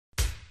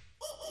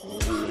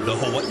The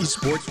Hawaii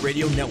Sports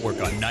Radio Network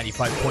on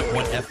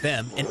 95.1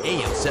 FM and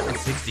AM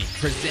 760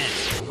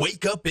 presents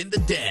Wake Up in the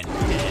Den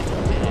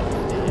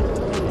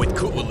with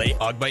Ku'ule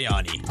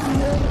Agbayani.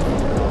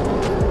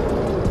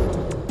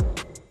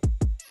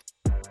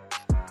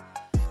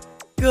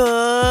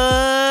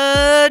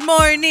 Good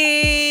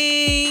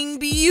morning,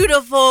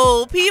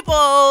 beautiful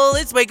people.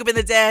 It's Wake Up in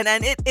the Den,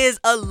 and it is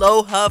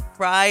Aloha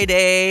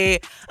Friday.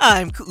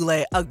 I'm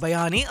Ku'ule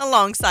Agbayani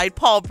alongside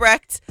Paul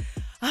Brecht.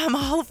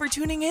 All for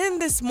tuning in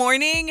this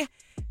morning,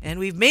 and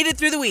we've made it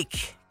through the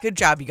week. Good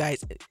job, you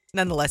guys.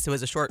 Nonetheless, it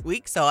was a short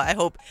week, so I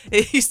hope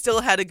you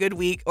still had a good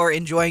week or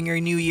enjoying your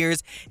New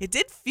Year's. It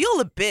did feel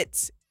a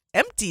bit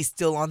empty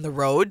still on the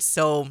road,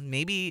 so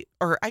maybe,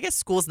 or I guess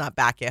school's not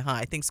back yet, huh?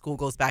 I think school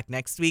goes back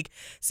next week,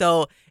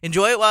 so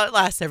enjoy it while it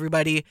lasts,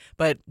 everybody.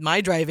 But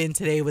my drive-in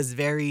today was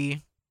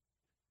very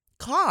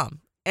calm,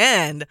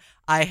 and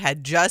I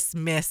had just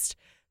missed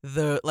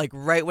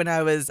right when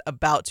I was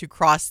about to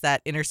cross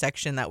that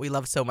intersection that we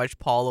love so much,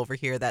 Paul, over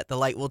here, that the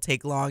light will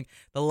take long.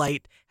 The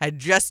light had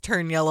just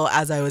turned yellow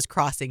as I was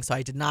crossing, so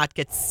I did not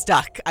get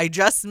stuck. I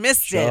just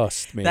missed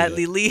that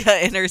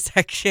Lilia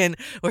intersection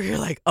where you're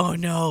like, oh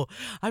no,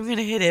 I'm going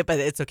to hit it, but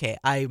it's okay.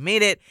 I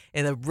made it,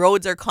 and the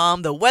roads are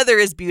calm. The weather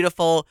is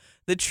beautiful.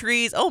 The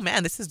trees, oh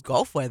man, this is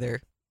golf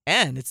weather.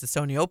 And it's the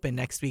Sony Open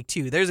next week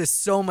too. There's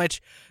just so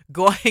much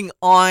going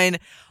on.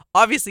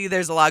 Obviously,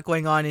 there's a lot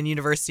going on in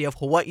University of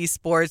Hawaii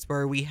sports,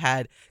 where we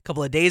had a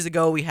couple of days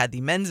ago, we had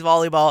the men's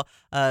volleyball,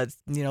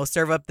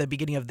 serve up the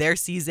beginning of their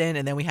season.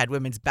 And then we had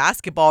women's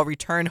basketball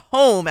return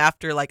home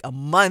after like a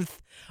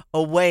month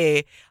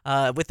away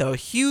with a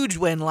huge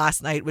win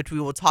last night, which we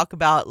will talk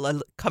about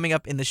coming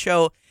up in the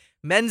show.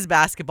 Men's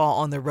basketball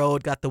on the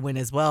road got the win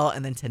as well.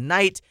 And then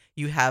tonight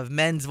you have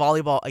men's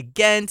volleyball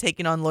again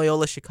taking on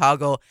Loyola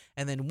Chicago.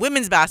 And then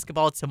women's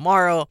basketball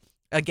tomorrow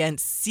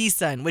against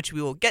CSUN, which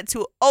we will get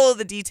to all of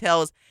the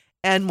details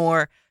and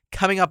more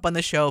coming up on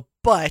the show.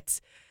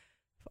 But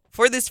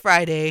for this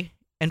Friday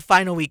and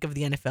final week of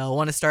the NFL, I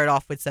want to start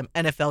off with some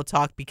NFL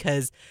talk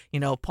because,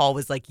 Paul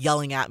was like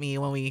yelling at me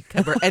when we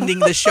were ending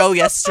the show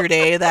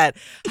yesterday that,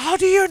 how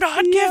do you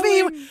give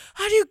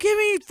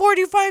me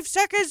 45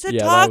 seconds to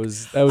talk that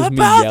was about me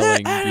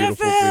yelling, the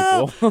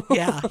NFL? beautiful people.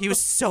 Yeah, he was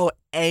so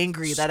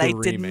angry that I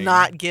did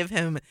not give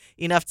him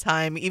enough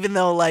time, even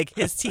though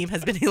his team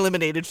has been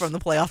eliminated from the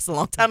playoffs a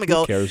long time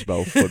ago. Who cares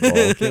about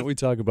football? Can't we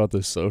talk about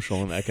the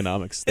social and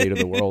economic state of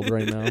the world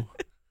right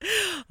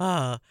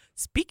now?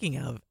 Speaking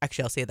of,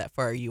 actually, I'll say that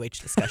for our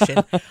UH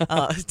discussion.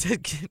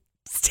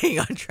 Staying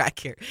on track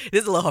here. It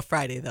is Aloha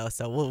Friday, though,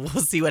 so we'll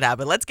see what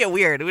happens. Let's get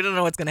weird. We don't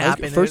know what's going to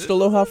happen. First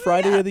Aloha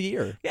Friday of the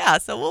year. Yeah,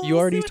 so you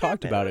already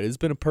talked about it. It's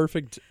been a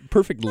perfect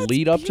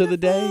lead up to the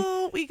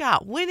day. We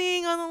got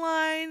winning on the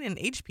line, and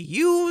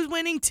HPU is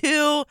winning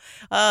too.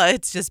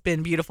 It's just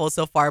been beautiful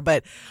so far.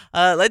 But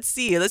let's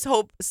see. Let's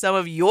hope some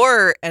of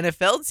your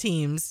NFL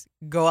teams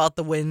go out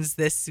the wins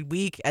this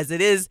week, as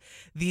it is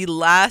the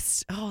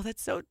last. Oh,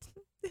 that's so.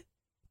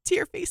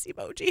 Tear face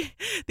emoji.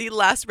 The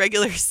last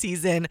regular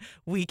season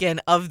weekend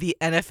of the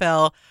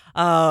NFL.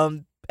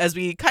 As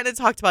we kind of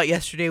talked about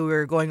yesterday, we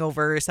were going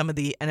over some of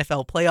the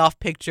NFL playoff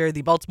picture.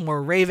 The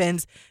Baltimore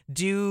Ravens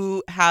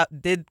did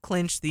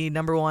clinch the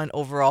number 1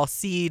 overall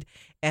seed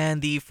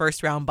and the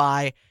first round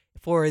bye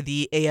for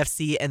the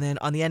AFC. And then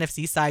on the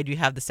NFC side, you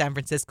have the San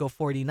Francisco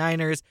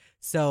 49ers.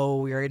 So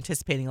we are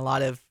anticipating a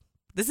lot of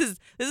this is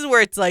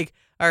where it's like,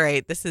 all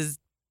right,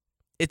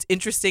 it's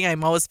interesting.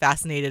 I'm always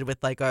fascinated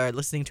with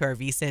listening to our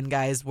VSIN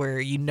guys, where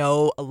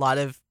a lot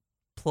of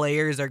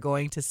players are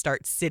going to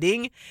start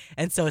sitting,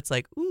 and so it's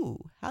like,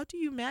 ooh, how do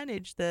you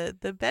manage the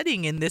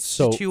betting in this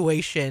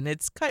situation?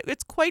 It's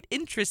quite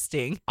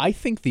interesting. I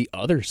think the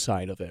other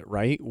side of it,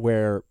 right,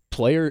 where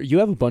you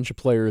have a bunch of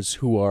players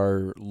who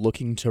are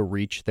looking to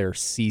reach their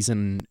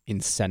season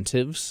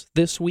incentives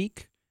this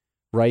week,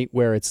 right,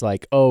 where it's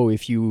like, oh,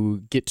 if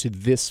you get to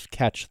this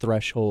catch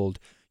threshold,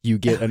 you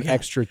get an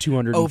extra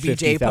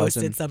 $250,000. OBJ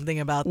posted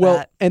something about that.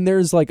 Well, and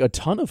there's a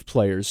ton of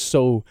players.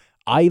 So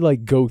I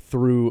go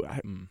through.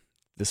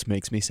 This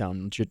makes me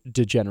sound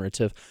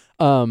degenerative.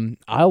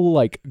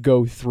 I'll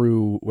go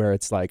through where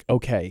it's like,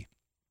 okay,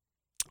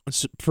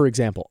 so for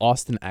example,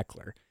 Austin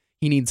Eckler,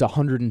 he needs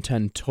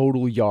 110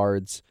 total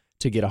yards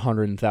to get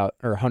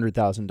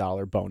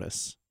 $100,000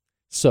 bonus.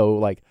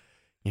 So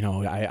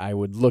I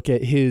would look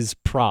at his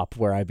prop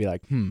where I'd be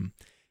like,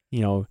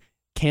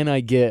 can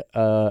I get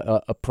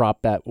a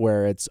prop bet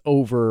where it's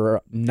over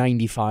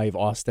 95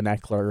 Austin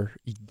Eckler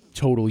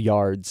total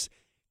yards?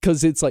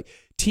 Because it's like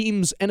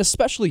teams, and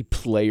especially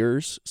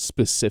players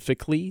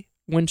specifically,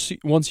 once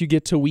you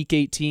get to week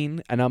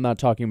 18, and I'm not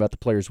talking about the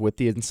players with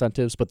the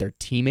incentives, but their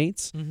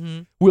teammates,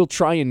 will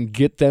try and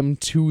get them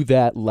to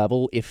that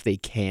level if they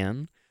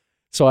can.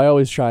 So I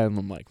always try and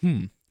I'm like,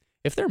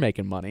 if they're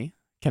making money,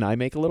 can I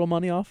make a little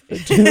money off of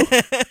it too?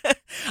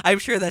 I'm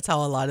sure that's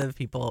how a lot of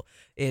people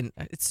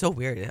it's so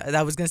weird.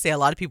 I was going to say a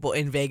lot of people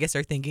in Vegas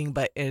are thinking,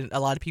 but a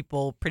lot of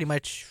people, pretty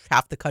much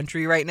half the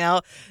country right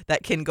now,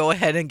 that can go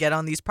ahead and get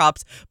on these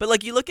props. But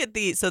like you look at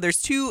so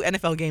there's 2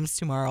 NFL games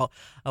tomorrow,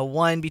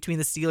 one between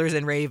the Steelers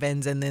and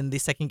Ravens, and then the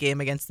second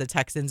game against the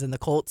Texans and the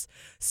Colts.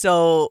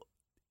 So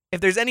if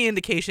there's any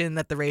indication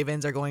that the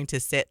Ravens are going to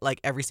sit like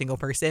every single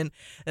person,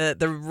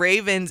 the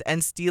Ravens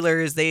and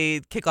Steelers, they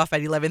kick off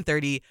at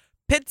 11:30.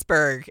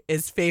 Pittsburgh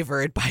is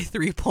favored by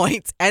 3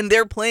 points, and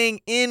they're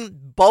playing in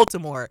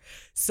Baltimore.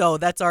 So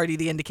that's already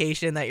the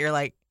indication that you're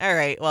like, all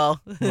right,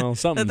 well,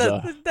 something's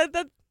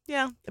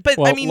yeah. But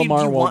well, I mean,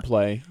 Lamar won't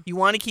play. You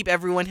want to keep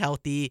everyone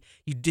healthy.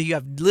 You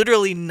have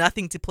literally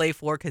nothing to play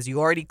for because you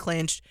already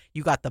clinched.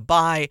 You got the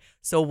bye.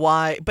 So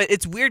why? But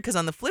it's weird because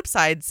on the flip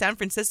side, San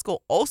Francisco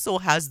also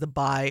has the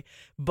bye.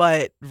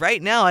 But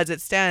right now, as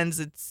it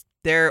stands,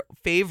 they're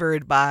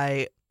favored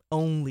by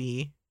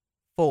only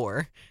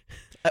 4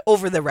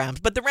 over the Rams.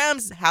 But the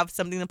Rams have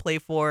something to play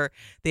for.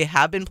 They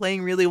have been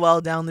playing really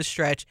well down the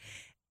stretch,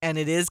 and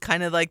it is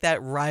kind of like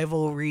that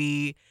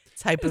rivalry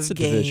type of game. It's a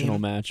divisional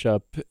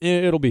matchup.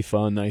 It'll be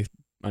fun.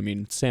 I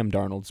mean, Sam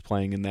Darnold's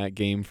playing in that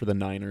game for the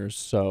Niners,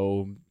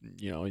 so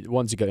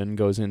once again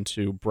goes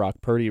into Brock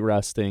Purdy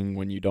resting.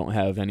 When you don't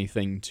have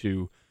anything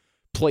to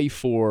play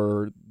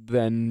for,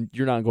 then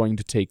you're not going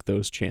to take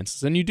those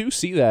chances. And you do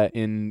see that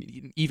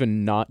in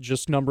even not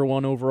just number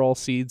 1 overall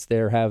seeds.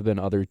 There have been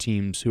other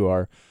teams who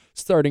are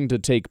starting to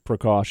take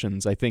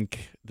precautions. I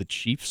think the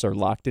Chiefs are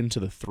locked into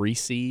the 3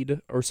 seed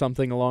or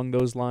something along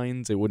those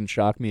lines. It wouldn't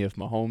shock me if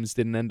Mahomes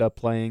didn't end up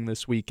playing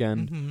this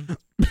weekend.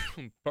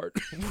 Mm-hmm.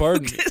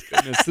 Pardon me.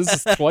 Goodness, this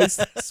is twice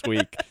this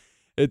week.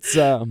 It's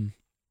an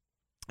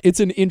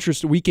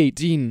interest. Week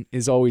 18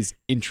 is always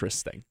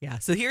interesting. Yeah.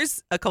 So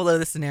here's a couple of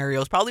the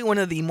scenarios. Probably one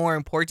of the more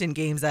important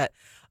games that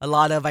a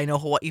lot of, I know,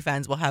 Hawaii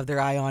fans will have their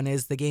eye on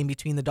is the game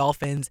between the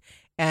Dolphins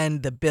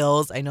and the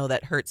Bills. I know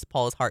that hurts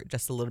Paul's heart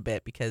just a little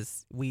bit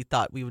because we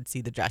thought we would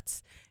see the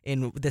Jets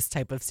in this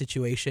type of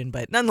situation.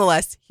 But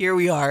nonetheless, here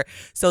we are.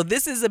 So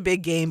this is a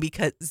big game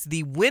because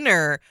the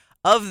winner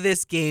of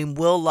this game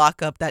will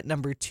lock up that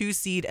number 2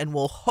 seed and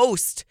will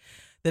host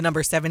the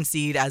number 7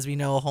 seed. As we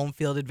know, home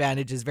field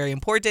advantage is very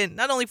important,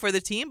 not only for the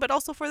team, but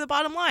also for the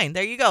bottom line.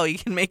 There you go. You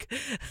can make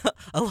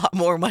a lot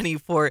more money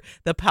for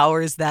the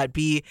powers that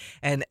be.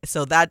 And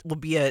so that will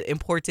be an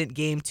important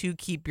game to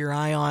keep your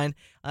eye on.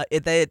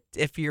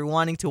 If you're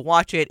wanting to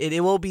watch it,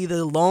 it will be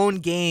the lone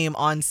game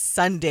on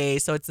Sunday.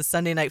 So it's a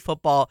Sunday night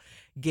football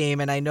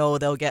game, and I know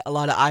they'll get a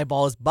lot of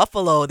eyeballs.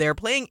 Buffalo, they're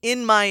playing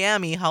in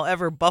Miami.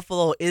 However,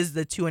 Buffalo is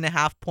the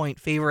 2.5-point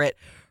favorite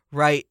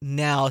right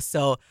now.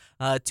 So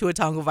Tua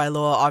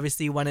Tagovailoa,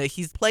 obviously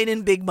he's played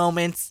in big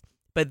moments,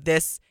 but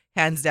this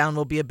hands down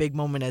will be a big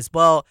moment as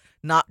well.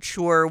 Not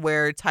sure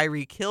where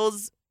Tyreek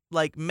Hill's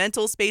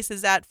mental space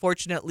is at.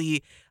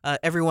 Fortunately,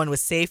 everyone was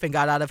safe and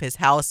got out of his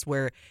house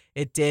where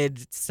it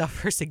did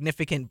suffer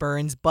significant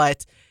burns,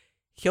 but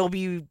he'll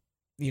be,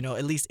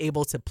 at least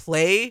able to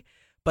play.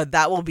 But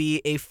that will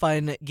be a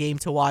fun game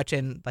to watch.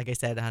 And like I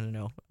said, I don't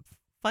know,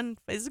 fun.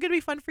 Is it going to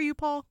be fun for you,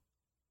 Paul?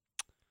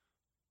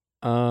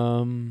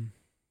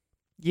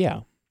 Yeah,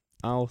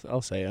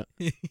 I'll say it.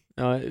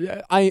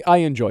 I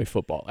enjoy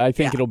football. I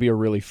think it'll be a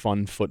really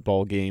fun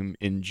football game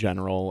in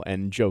general.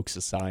 And jokes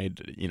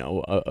aside,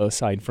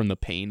 aside from the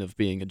pain of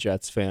being a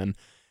Jets fan,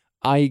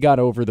 I got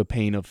over the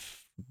pain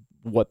of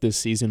what this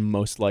season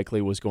most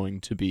likely was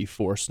going to be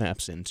 4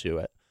 snaps into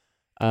it.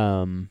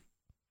 On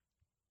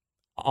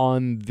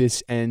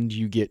this end,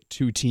 you get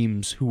 2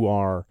 teams who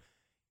are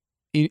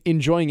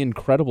enjoying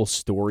incredible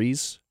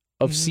stories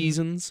of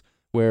seasons.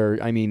 Where,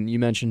 I mean, you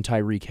mentioned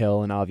Tyreek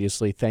Hill, and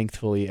obviously,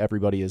 thankfully,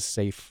 everybody is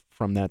safe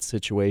from that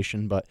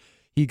situation. But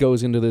he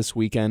goes into this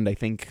weekend, I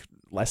think,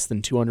 less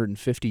than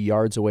 250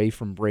 yards away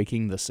from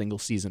breaking the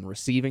single-season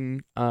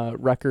receiving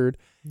record.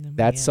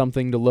 That's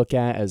something to look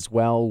at as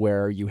well,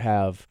 where you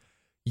have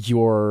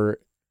your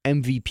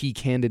MVP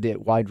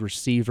candidate wide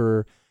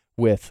receiver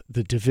with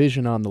the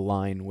division on the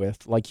line,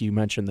 with, like you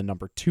mentioned, the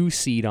number 2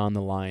 seed on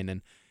the line.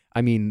 And,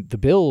 I mean, the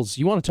Bills,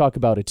 you want to talk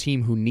about a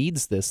team who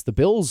needs this. The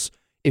Bills,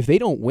 if they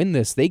don't win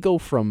this, they go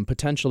from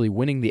potentially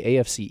winning the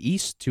AFC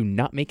East to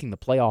not making the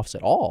playoffs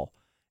at all.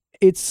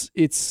 It's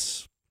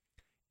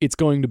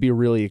going to be a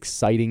really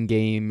exciting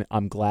game.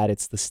 I'm glad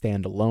it's the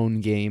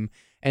standalone game.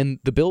 And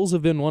the Bills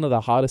have been one of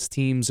the hottest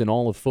teams in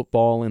all of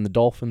football, and the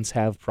Dolphins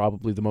have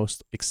probably the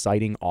most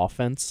exciting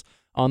offense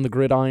on the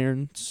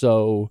gridiron.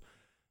 So,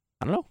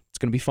 I don't know. It's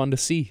going to be fun to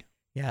see.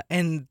 Yeah,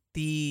 and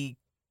the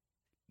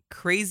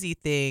crazy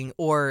thing,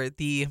 or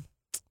the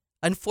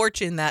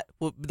unfortunate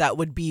that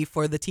would be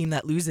for the team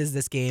that loses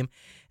this game,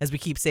 as we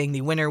keep saying,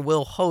 the winner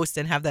will host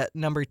and have that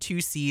number 2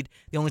 seed.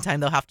 The only time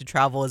they'll have to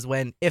travel is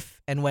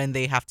if and when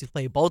they have to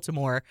play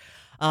Baltimore.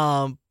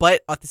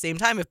 But at the same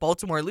time, if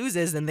Baltimore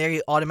loses, then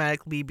they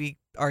automatically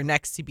are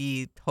next to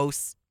be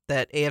hosts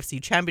that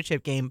AFC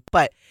Championship game.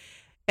 But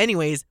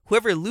anyways,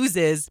 whoever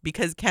loses,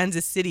 because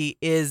Kansas City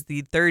is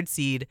the 3rd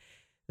seed,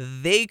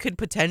 they could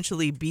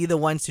potentially be the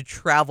ones to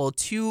travel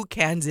to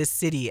Kansas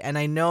City. And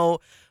I know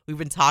we've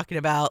been talking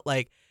about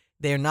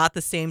They're not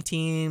the same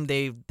team.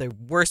 They're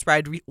worst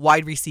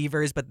wide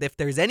receivers. But if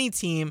there's any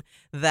team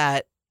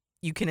that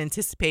you can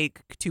anticipate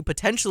to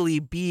potentially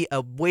be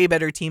a way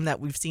better team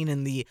that we've seen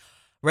in the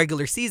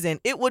regular season,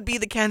 it would be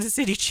the Kansas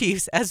City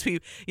Chiefs.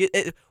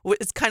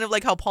 It's kind of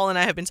like how Paul and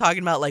I have been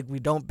talking about, like, we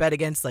don't bet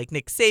against like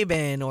Nick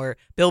Saban or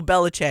Bill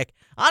Belichick.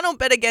 I don't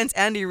bet against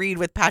Andy Reid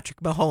with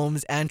Patrick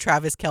Mahomes and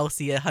Travis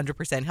Kelce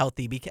 100%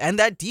 healthy. And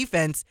that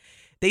defense,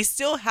 they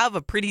still have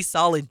a pretty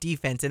solid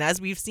defense. And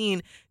as we've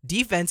seen,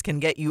 defense can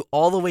get you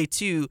all the way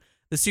to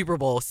the Super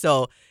Bowl.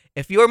 So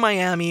if you're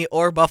Miami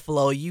or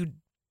Buffalo,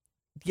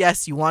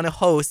 yes, you want to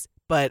host,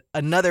 but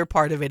another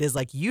part of it is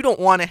like you don't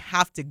want to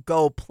have to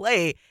go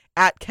play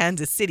at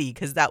Kansas City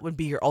because that would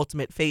be your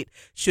ultimate fate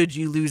should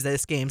you lose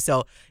this game.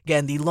 So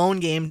again, the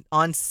lone game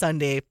on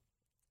Sunday,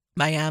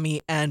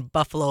 Miami and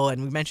Buffalo,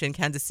 and we mentioned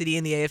Kansas City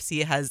in the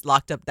AFC has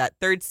locked up that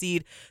 3rd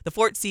seed. The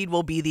 4th seed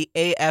will be the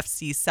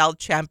AFC South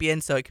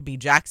champion, so it could be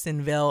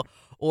Jacksonville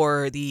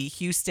or the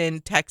Houston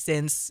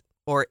Texans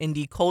or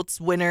Indy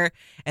Colts winner,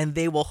 and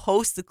they will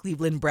host the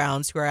Cleveland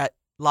Browns, who are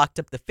locked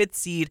up the 5th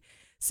seed.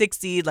 6th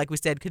seed, like we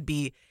said, could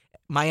be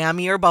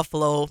Miami or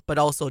Buffalo, but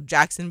also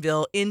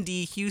Jacksonville,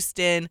 Indy,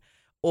 Houston,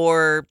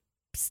 or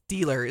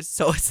Steelers.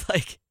 So it's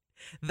like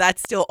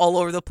that's still all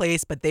over the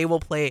place, but they will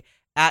play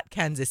at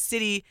Kansas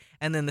City.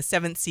 And then the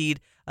 7th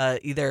seed,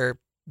 either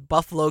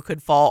Buffalo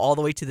could fall all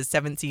the way to the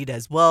 7th seed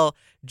as well,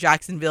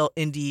 Jacksonville,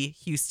 Indy,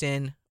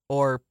 Houston,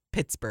 or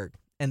Pittsburgh.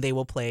 And they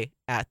will play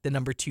at the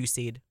number 2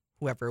 seed,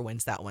 whoever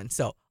wins that one.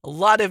 So a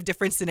lot of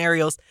different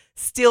scenarios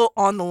still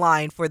on the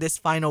line for this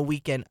final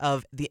weekend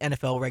of the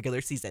NFL regular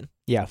season.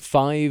 Yeah,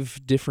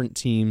 5 different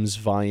teams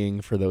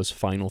vying for those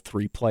final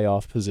 3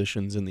 playoff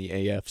positions in the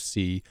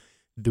AFC.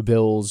 The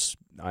Bills,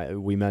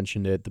 we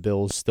mentioned it, the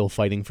Bills still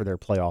fighting for their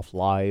playoff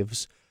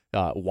lives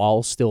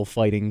while still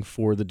fighting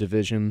for the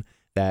division.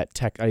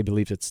 I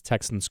believe it's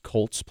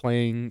Texans-Colts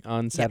playing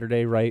on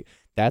Saturday, right?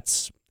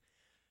 That's,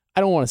 I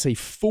don't want to say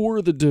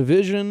for the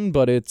division,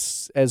 but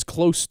it's as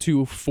close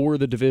to for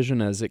the division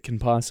as it can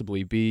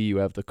possibly be. You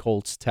have the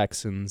Colts,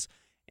 Texans,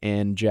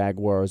 and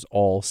Jaguars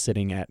all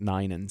sitting at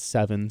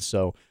 9-7.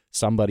 So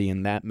somebody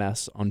in that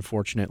mess,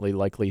 unfortunately,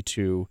 likely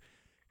to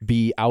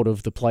be out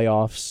of the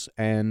playoffs.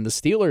 And the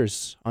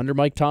Steelers, under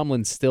Mike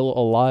Tomlin, still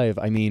alive.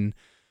 I mean,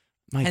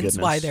 my goodness.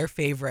 Hence why they're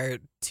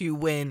favorite to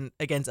win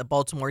against a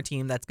Baltimore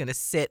team that's going to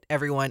sit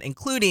everyone,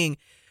 including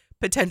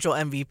potential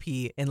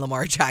MVP in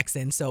Lamar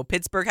Jackson. So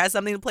Pittsburgh has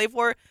something to play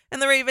for,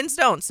 and the Ravens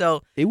don't.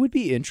 So it would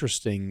be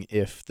interesting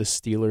if the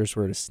Steelers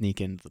were to sneak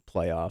into the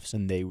playoffs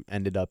and they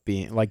ended up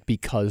being, like,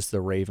 because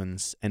the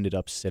Ravens ended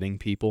up sitting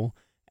people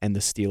and the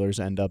Steelers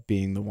end up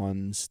being the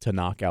ones to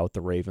knock out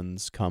the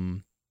Ravens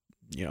come,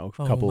 a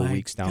couple of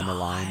weeks down the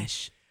line.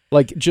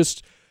 Like,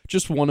 just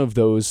one of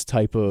those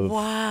type of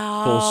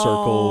full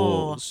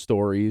circle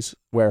stories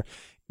where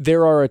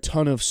there are a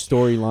ton of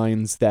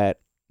storylines that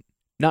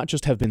not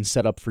just have been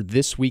set up for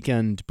this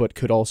weekend, but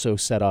could also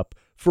set up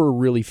for a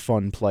really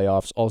fun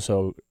playoffs.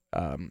 Also,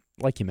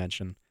 like you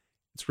mentioned,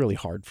 it's really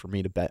hard for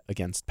me to bet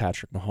against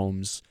Patrick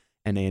Mahomes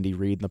and Andy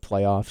Reid in the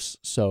playoffs.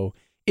 So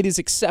it is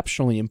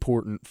exceptionally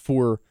important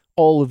for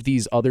all of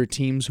these other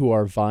teams who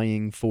are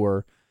vying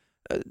for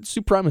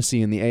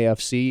supremacy in the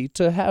AFC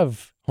to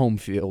have home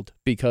field,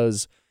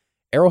 because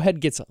Arrowhead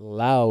gets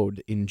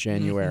loud in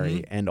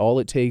January, and all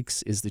it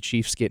takes is the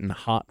Chiefs getting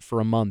hot for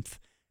a month,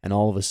 and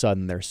all of a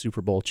sudden they're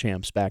Super Bowl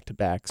champs back to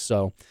back.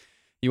 So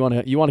you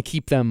want to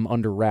keep them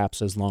under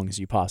wraps as long as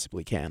you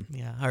possibly can.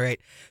 Yeah. All right.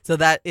 So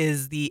that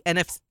is the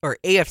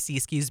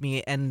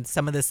AFC, and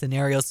some of the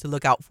scenarios to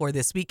look out for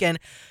this weekend.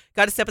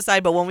 Got to step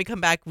aside, but when we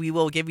come back, we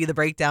will give you the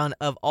breakdown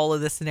of all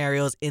of the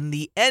scenarios in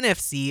the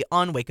NFC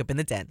on Wake Up in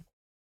the Den.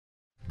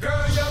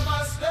 Girl, you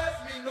must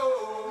let me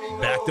know.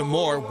 Back to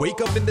more Wake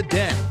Up in the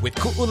Den with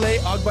Ku'ule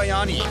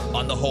Agbayani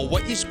on the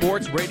Hawaii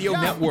Sports Radio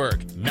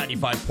Network,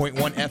 95.1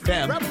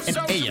 FM and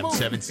AM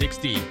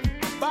 760.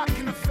 Back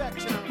in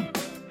effect,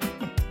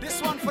 This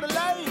one for the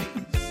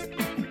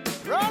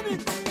ladies. Run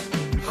it.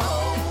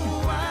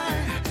 Oh,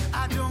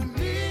 I don't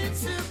need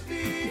to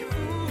be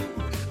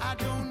rude. I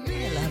don't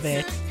need I love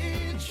it.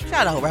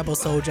 Shout out Rebel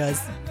Soldiers.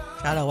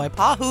 Shout out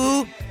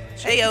Waipahu.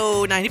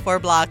 Ayo, 94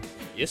 block.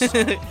 Yes.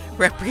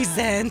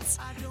 Represents.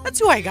 That's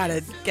who I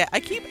gotta get.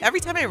 Every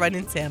time I run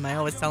into him, I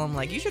always tell him,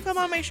 like, you should come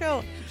on my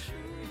show.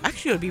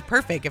 Actually, it would be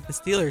perfect if the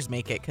Steelers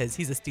make it, because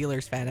he's a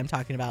Steelers fan. I'm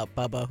talking about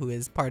Bubba, who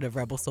is part of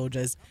Rebel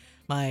Soldiers,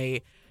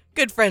 my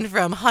good friend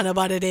from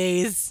Hanabata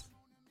days,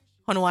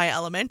 Honowai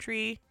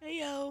Elementary.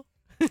 Heyo.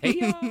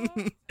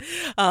 Heyo.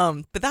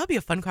 But that would be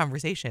a fun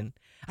conversation.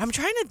 I'm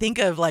trying to think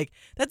of, like,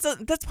 that's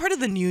part of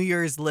the New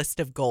Year's list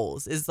of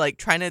goals, is like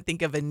trying to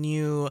think of a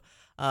new.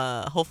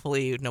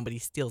 Hopefully nobody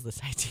steals this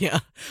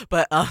idea,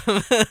 but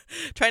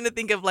trying to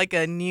think of like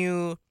a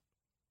new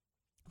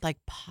like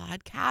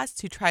podcast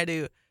to try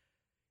to,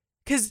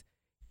 because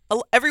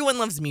everyone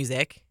loves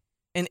music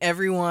and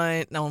maybe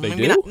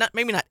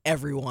not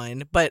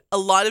everyone, but a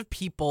lot of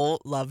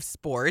people love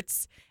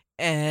sports,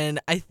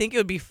 and I think it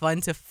would be fun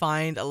to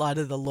find a lot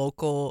of the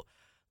local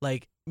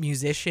like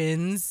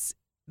musicians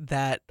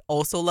that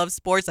also love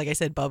sports. Like I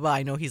said, Bubba,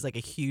 I know he's like a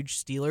huge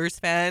Steelers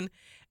fan,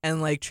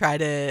 and like try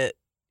to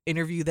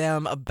interview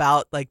them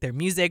about like their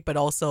music, but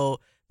also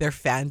their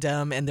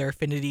fandom and their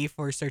affinity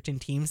for certain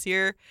teams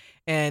here,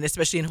 and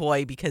especially in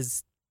Hawaii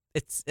because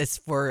it's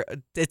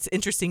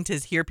interesting to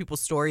hear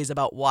people's stories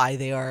about why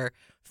they are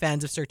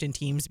fans of certain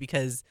teams,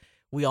 because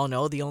we all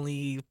know we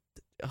only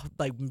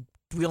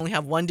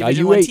have one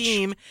Division I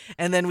team,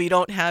 and then we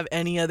don't have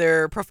any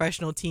other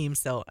professional teams.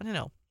 So I don't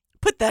know.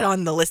 Put that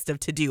on the list of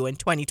to do in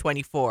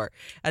 2024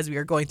 as we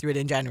are going through it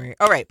in January.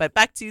 All right, but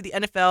back to the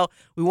NFL.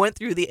 We went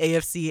through the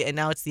AFC and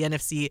now it's the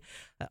NFC.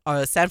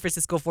 San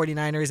Francisco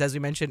 49ers, as we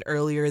mentioned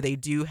earlier, they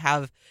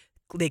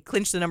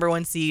clinched the number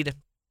 1 seed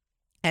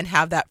and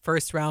have that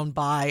first round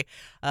bye.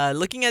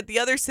 Looking at the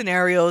other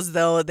scenarios,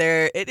 though,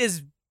 it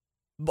is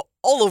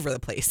all over the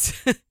place.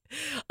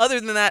 Other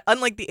than that,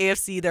 unlike the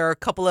AFC, there are a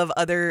couple of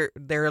there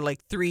are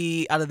like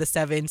 3 out of the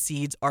 7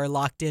 seeds are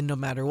locked in no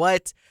matter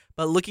what.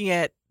 But looking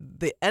at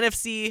the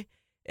NFC,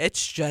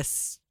 it's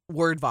just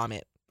word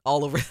vomit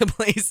all over the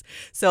place.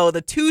 So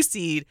the 2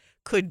 seed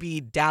could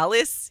be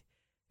Dallas,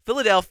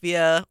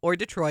 Philadelphia, or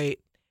Detroit.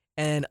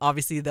 And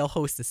obviously they'll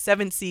host the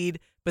 7 seed.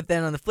 But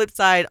then on the flip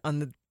side,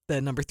 on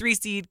the number 3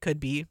 seed could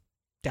be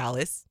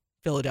Dallas,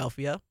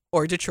 Philadelphia,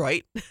 or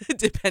Detroit,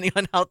 depending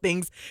on how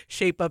things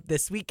shape up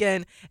this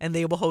weekend. And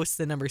they will host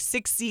the number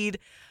 6 seed.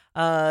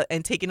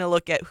 And taking a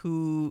look at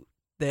who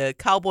the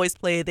Cowboys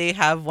play, they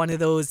have one of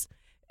those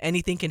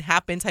anything can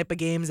happen type of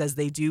games, as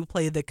they do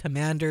play the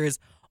Commanders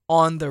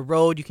on the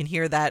road. You can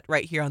hear that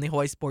right here on the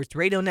Hawaii Sports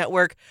Radio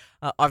Network.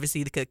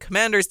 Obviously, the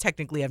Commanders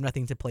technically have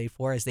nothing to play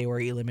for, as they were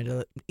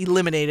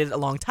eliminated a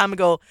long time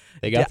ago.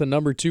 They got the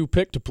number 2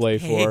 pick to play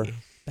for.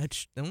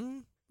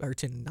 Or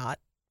to not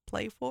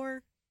play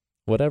for?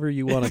 Whatever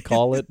you want to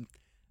call it.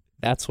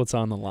 That's what's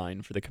on the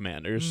line for the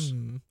Commanders.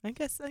 I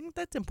think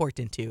that's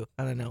important too.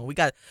 I don't know.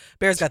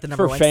 Bears got the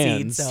number 1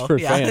 fans, seed. So, for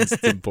fans,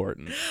 it's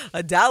important.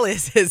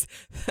 Dallas is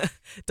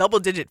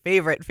double-digit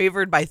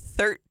favored by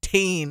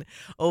 13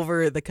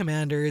 over the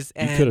Commanders.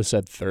 And you could have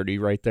said 30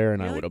 right there,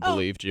 and I would have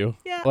believed you.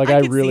 Yeah,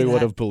 I really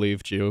would have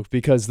believed you,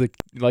 because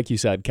like you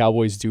said,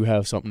 Cowboys do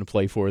have something to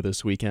play for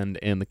this weekend,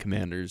 and the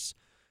Commanders,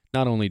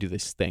 not only do they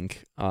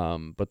stink,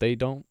 but they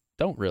don't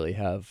really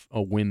have a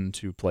win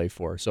to play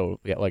for. So,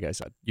 yeah, like I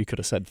said, you could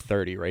have said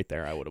 30 right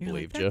there. I would have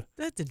believed you.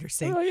 That's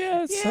interesting. Oh,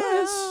 yeah,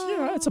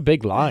 it's a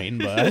big line,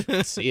 but I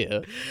can see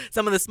it.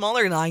 Some of the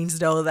smaller lines,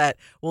 though, that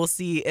we'll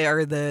see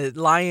are the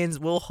Lions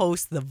will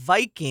host the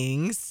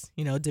Vikings,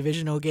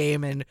 divisional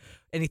game, and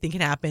anything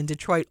can happen.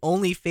 Detroit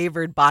only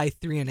favored by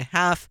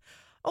 3.5.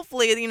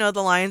 Hopefully,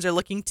 the Lions are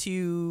looking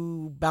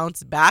to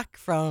bounce back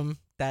from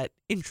that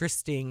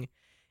interesting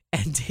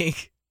ending.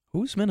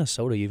 Who's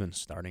Minnesota even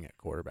starting at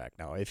quarterback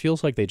now? It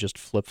feels like they just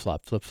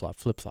flip-flop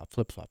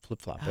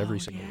every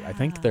single week. I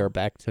think they're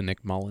back to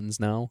Nick Mullins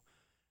now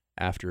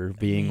after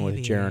being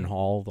with Jaron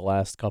Hall the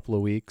last couple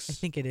of weeks. I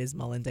think it is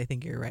Mullins. I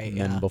think you're right.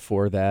 And then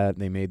before that,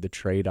 they made the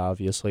trade,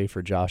 obviously,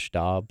 for Josh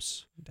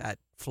Dobbs. That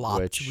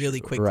flopped really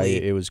quickly.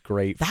 Right, it was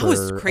great for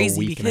a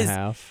week and a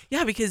half.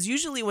 Yeah, because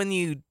usually when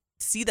you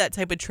see that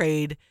type of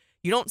trade,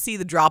 you don't see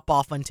the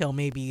drop-off until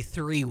maybe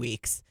 3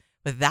 weeks.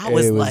 But that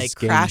was like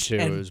crash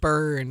and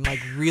burn, like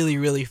really,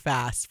 really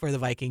fast for the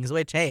Vikings,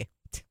 which, hey,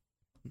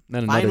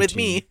 fine with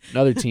me.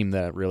 Another team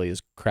that really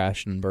is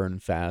crash and burn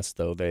fast,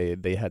 though.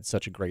 They had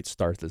such a great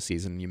start this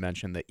season. You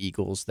mentioned the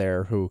Eagles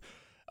there, who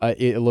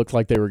it looked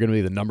like they were going to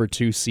be the number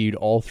 2 seed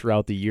all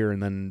throughout the year,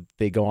 and then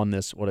they go on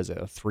this, a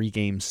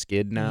 3-game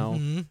skid now,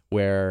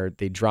 where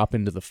they drop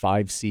into the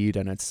 5 seed,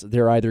 and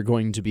they're either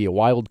going to be a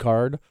wild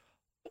card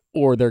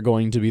or they're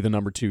going to be the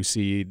number 2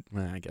 seed,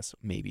 I guess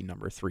maybe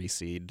number 3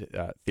 seed,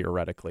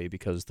 theoretically,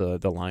 because the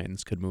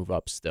Lions could move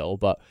up still.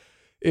 But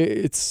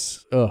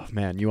it's, oh,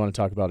 man, you want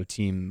to talk about a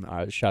team.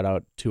 Shout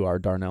out to our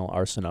Darnell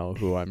Arsenault,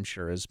 who I'm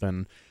sure has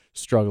been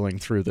struggling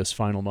through this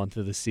final month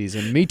of the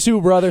season. Me too,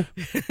 brother.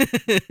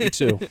 Me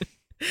too.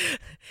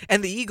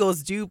 And the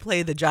Eagles do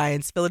play the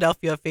Giants.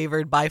 Philadelphia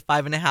favored by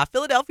 5.5.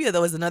 Philadelphia,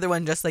 though, is another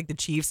one just like the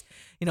Chiefs.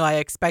 I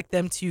expect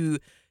them to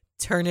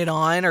turn it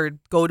on or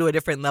go to a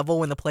different level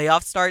when the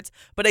playoff starts.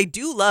 But I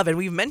do love, and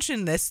we've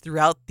mentioned this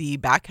throughout the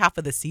back half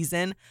of the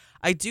season,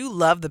 I do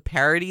love the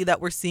parity that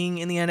we're seeing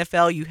in the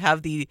NFL. You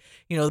have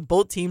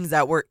both teams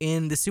that were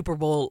in the Super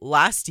Bowl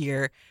last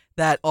year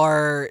that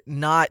are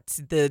not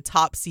the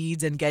top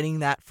seeds and getting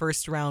that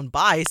first round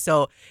bye.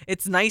 So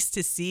it's nice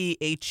to see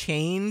a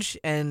change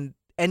and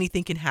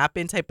anything can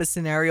happen type of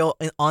scenario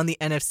on the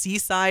NFC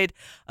side.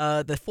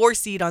 The 4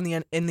 seed in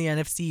the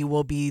NFC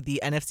will be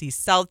the NFC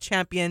South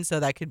champion, so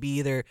that could be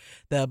either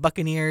the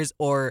Buccaneers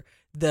or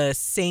the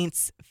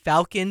Saints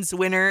Falcons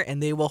winner,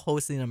 and they will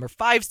host the number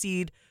 5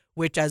 seed,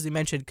 which, as we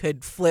mentioned,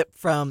 could flip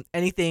from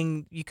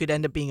anything. You could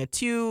end up being a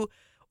 2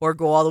 or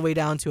go all the way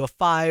down to a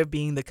 5,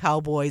 being the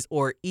Cowboys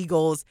or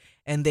Eagles,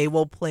 and they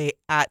will play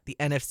at the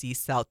NFC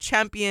South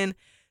champion.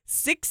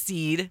 6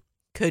 seed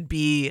could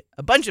be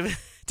a bunch of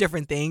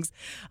different things.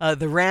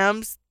 The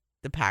Rams,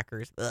 the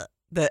Packers,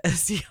 the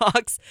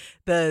Seahawks,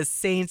 the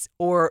Saints,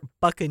 or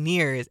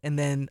Buccaneers. And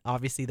then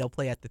obviously they'll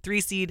play at the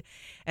 3 seed.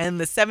 And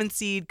the 7th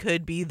seed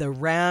could be the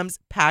Rams,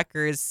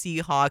 Packers,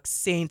 Seahawks,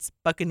 Saints,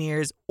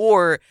 Buccaneers,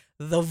 or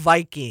the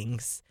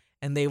Vikings.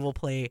 And they will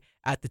play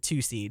at the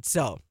 2 seed.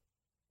 So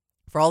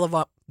for all of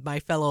my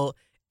fellow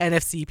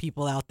NFC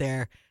people out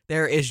there,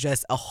 there is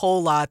just a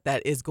whole lot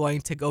that is going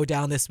to go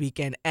down this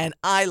weekend, and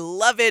I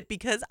love it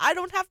because I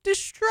don't have to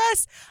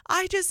stress.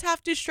 I just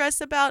have to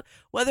stress about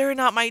whether or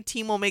not my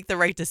team will make the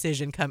right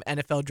decision come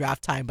NFL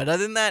draft time. But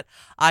other than that,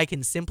 I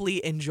can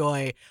simply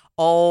enjoy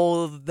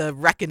all the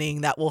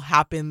reckoning that will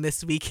happen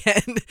this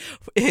weekend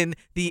in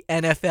the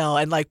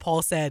NFL. And like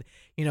Paul said,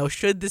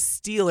 should the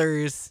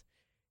Steelers,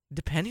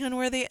 depending on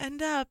where they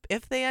end up,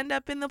 if they end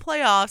up in the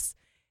playoffs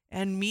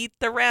and meet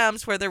the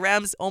Rams, where the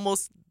Rams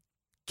almost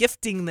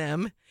gifting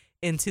them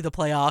into the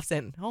playoffs,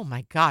 and oh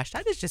my gosh,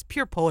 that is just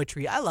pure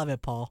poetry. I love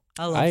it, Paul.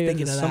 I love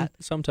thinking of that.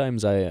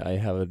 Sometimes I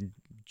have a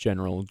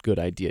general good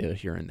idea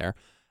here and there.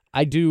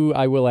 I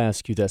will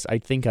ask you this. I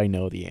think I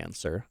know the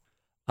answer,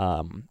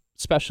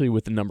 especially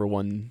with the number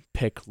 1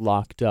 pick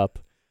locked up.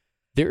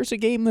 There's a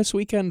game this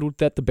weekend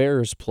that the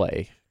Bears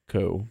play,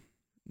 Co.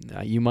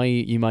 You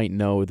might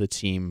know the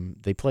team.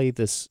 They play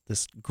this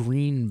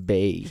Green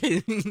Bay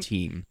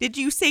team. Did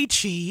you say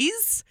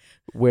cheese?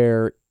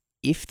 Where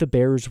if the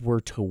Bears were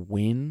to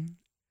win,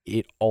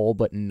 it all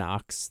but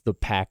knocks the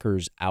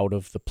Packers out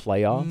of the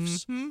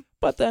playoffs. Mm-hmm.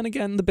 But then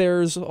again, the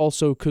Bears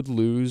also could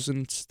lose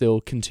and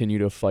still continue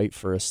to fight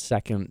for a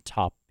second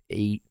top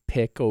 8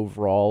 pick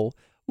overall.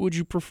 Would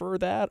you prefer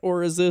that?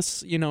 Or is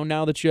this,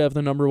 now that you have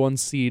the number 1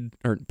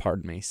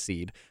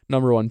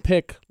 number 1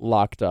 pick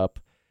locked up,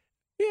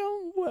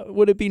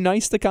 would it be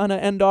nice to kind of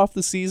end off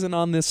the season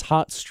on this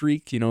hot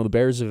streak? The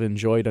Bears have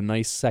enjoyed a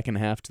nice second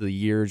half to the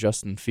year.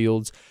 Justin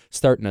Fields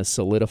starting to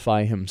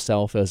solidify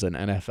himself as an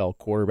NFL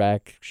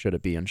quarterback. Should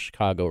it be in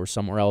Chicago or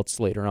somewhere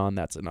else later on?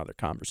 That's another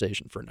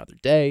conversation for another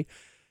day.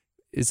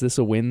 Is this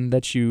a win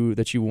that you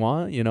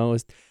want?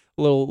 Is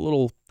a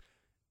little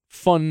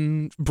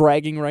fun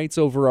bragging rights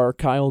over our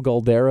Kyle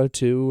Galdera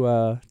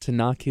to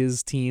knock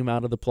his team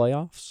out of the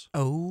playoffs?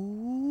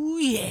 Oh,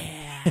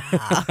 yeah.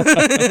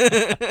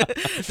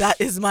 That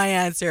is my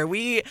answer.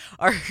 We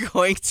are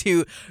going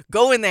to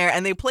go in there,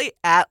 and they play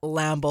at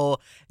Lambeau.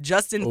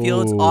 Justin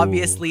Fields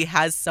obviously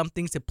has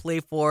something to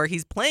play for.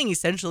 He's playing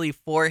essentially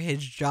for his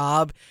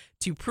job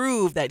to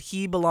prove that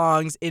he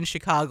belongs in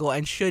Chicago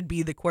and should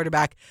be the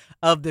quarterback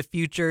of the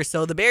future.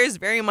 So the Bears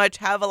very much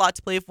have a lot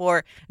to play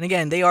for. And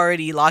again, they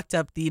already locked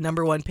up the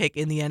number 1 pick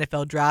in the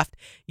NFL draft.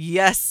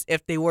 Yes,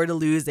 if they were to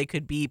lose, they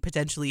could be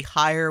potentially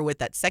higher with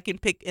that 2nd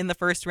pick in the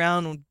first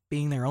round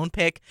being their own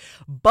pick.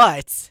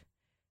 But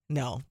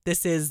no,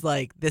 this is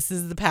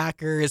the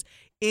Packers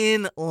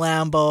in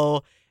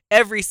Lambeau.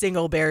 Every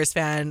single Bears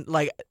fan,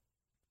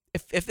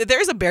 if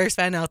there's a Bears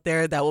fan out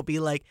there that will be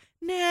like,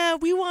 nah,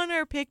 we want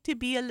our pick to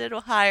be a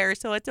little higher,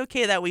 so it's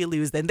okay that we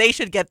lose, then they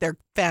should get their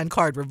fan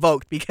card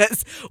revoked,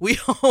 because we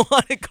don't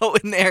want to go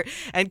in there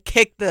and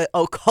kick the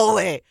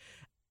Okole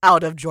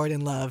out of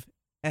Jordan Love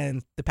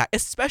and the Pack,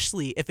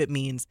 especially if it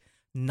means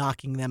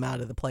knocking them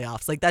out of the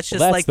playoffs. That's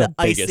just the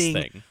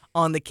icing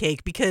on the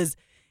cake, because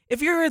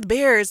if you're the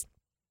Bears,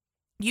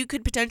 you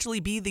could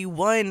potentially be the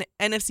one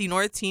NFC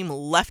North team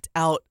left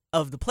out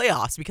of the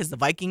playoffs, because the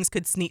Vikings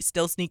could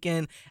still sneak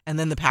in, and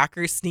then the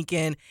Packers sneak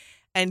in.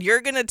 And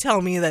you're going to tell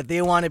me that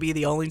they want to be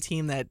the only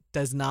team that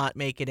does not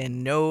make it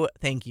in? No,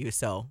 thank you.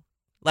 So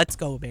let's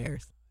go,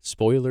 Bears.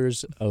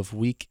 Spoilers of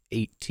Week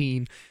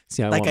 18.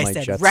 See,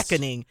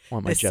 reckoning I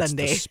want my Jets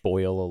Sunday to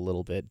spoil a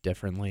little bit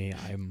differently.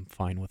 I'm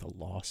fine with a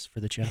loss for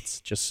the Jets,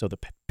 just so the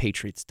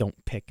Patriots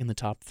don't pick in the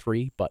top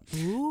 3. But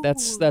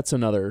that's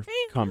another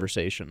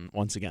conversation,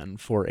 once again,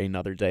 for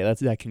another day.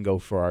 That can go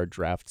for our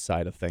draft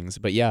side of things.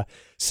 But yeah,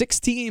 6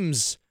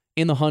 teams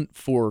in the hunt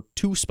for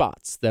 2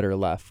 spots that are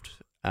left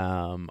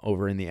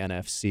over in the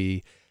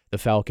NFC. The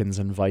Falcons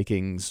and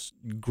Vikings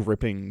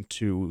gripping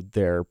to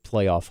their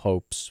playoff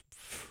hopes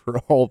for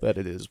all that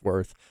it is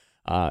worth.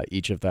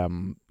 Each of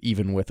them,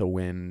 even with a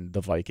win, the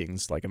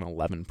Vikings, an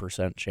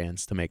 11%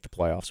 chance to make the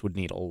playoffs, would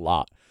need a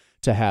lot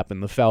to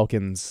happen. The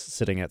Falcons,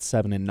 sitting at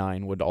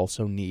 7-9, would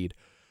also need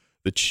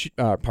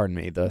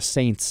the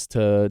Saints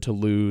to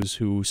lose,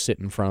 who sit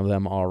in front of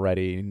them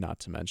already. Not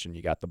to mention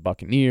you got the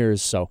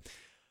Buccaneers. So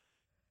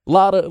a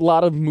lot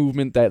of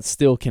movement that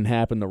still can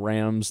happen. The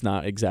Rams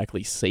not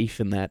exactly safe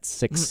in that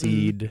 6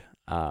 seed.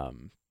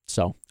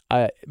 So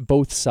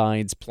both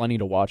sides, plenty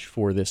to watch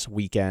for this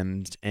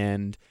weekend,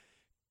 and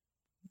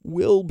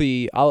will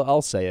be,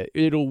 I'll say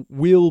it,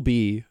 will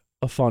be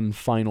a fun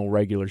final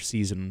regular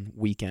season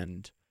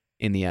weekend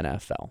in the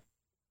NFL.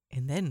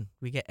 And then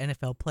we get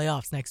NFL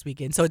playoffs next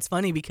weekend. So it's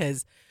funny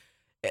because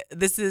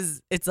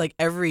it's like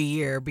every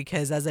year,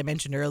 because as I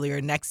mentioned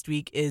earlier, next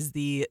week is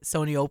the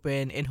Sony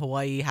Open in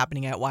Hawaii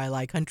happening at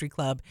Waialae Country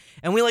Club.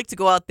 And we like to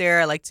go out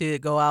there. I like to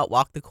go out,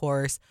 walk the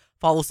course,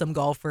 follow some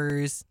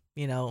golfers,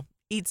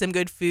 eat some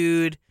good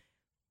food,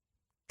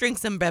 drink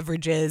some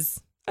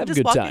beverages. Have a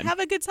good time. Have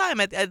a good time.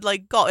 I'd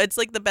like golf. It's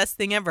like the best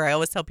thing ever. I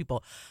always tell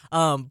people.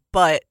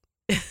 But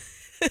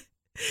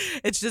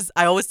It's just,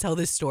 I always tell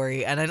this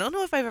story, and I don't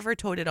know if I've ever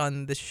told it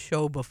on the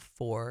show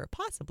before.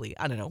 Possibly.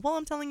 I don't know. Well,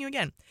 I'm telling you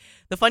again.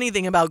 The funny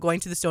thing about going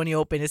to the Stony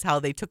Open is how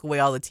they took away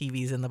all the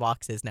TVs in the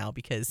boxes now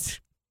because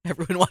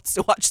everyone wants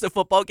to watch the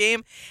football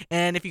game.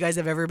 And if you guys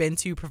have ever been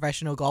to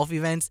professional golf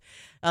events,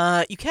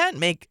 you can't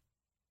make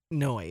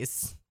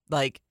noise,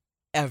 like,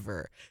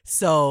 ever.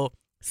 So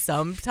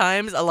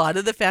sometimes a lot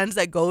of the fans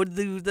that go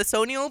to the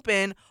Stony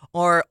Open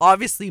are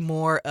obviously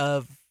more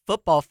of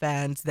football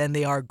fans than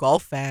they are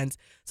golf fans.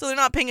 So they're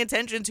not paying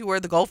attention to where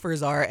the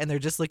golfers are, and they're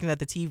just looking at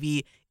the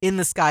TV in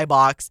the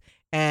skybox,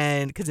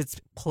 and because it's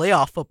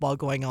playoff football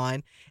going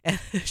on, and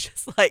it's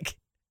just like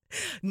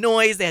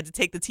noise. They had to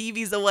take the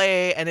TVs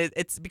away, and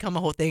it's become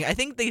a whole thing. I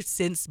think they've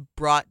since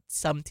brought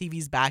some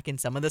TVs back in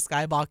some of the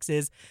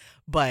skyboxes,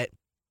 but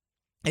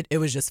it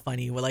was just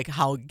funny, like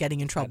how getting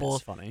in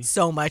trouble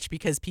so much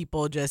because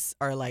people just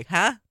are like,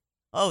 huh?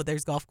 Oh,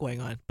 there's golf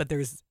going on, but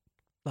there's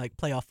like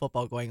playoff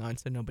football going on,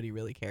 so nobody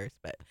really cares.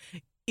 But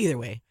either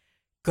way,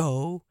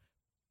 go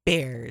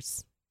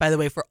Bears. By the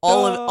way, for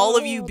all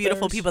of you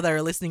beautiful Bears. people that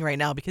are listening right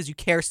now, because you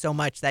care so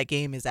much, that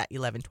game is at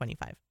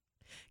 11:25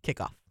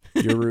 kickoff.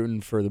 You're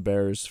rooting for the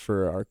Bears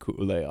for our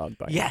Ku'ule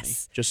Agbayani.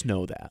 Yes. Just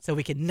know that. So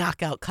we can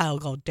knock out Kyle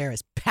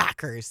Galdera's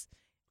Packers.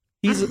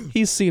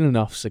 He's seen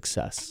enough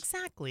success.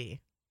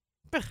 Exactly.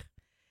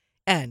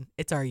 And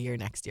it's our year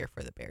next year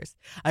for the Bears.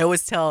 I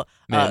always tell...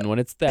 Man, when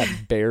it's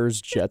that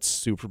Bears-Jets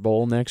Super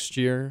Bowl next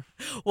year.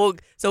 Well,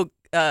 so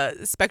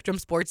Spectrum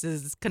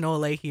Sports'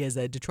 Kanole, he is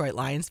a Detroit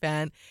Lions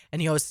fan,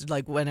 and he always,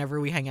 like, whenever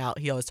we hang out,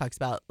 he always talks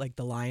about, like,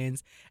 the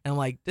Lions. And I'm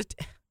like, just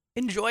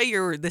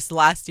enjoy this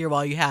last year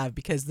while you have,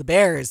 because the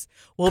Bears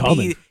will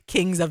be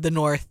kings of the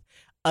North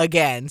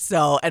again.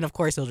 So, and of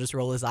course, he'll just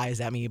roll his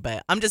eyes at me,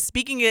 but I'm just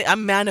speaking it,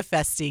 I'm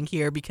manifesting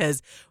here,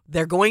 because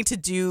they're going to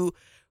do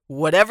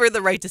whatever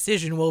the right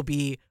decision will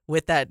be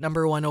with that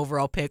number 1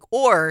 overall pick,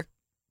 or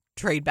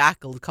trade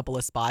back a couple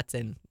of spots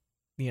and,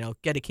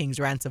 get a king's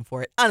ransom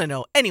for it. I don't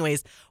know.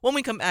 Anyways, when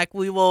we come back,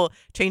 we will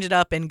change it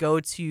up and go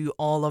to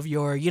all of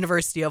your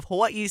University of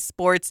Hawaii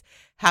sports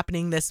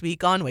happening this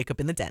week on Wake Up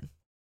in the Den.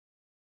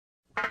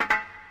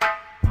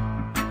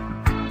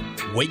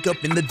 Wake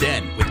Up in the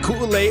Den with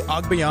Ku'ule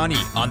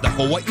Agbayani on the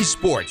Hawaii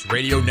Sports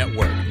Radio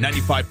Network,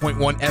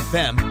 95.1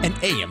 FM and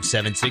AM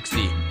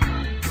 760.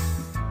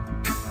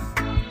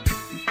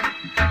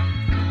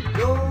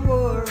 Don't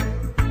worry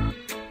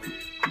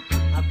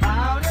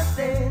about a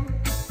thing.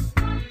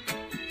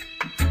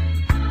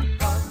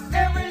 'Cause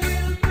every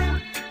little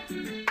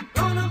thing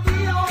gonna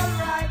be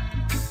alright.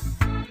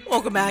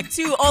 Welcome back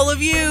to all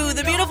of you,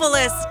 the beautiful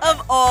list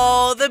of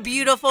all the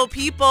beautiful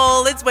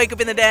people. Let's Wake Up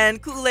in the Den.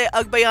 Ku'ule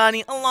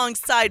Agbayani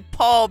alongside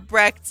Paul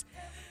Brecht.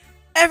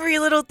 Every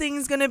little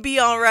thing's gonna be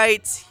all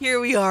right. Here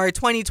we are,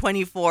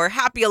 2024.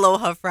 Happy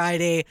Aloha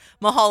Friday.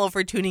 Mahalo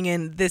for tuning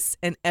in this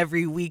and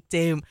every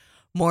weekday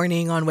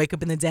morning on Wake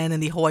Up in the Den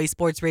and the Hawaii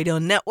Sports Radio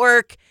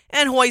Network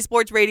and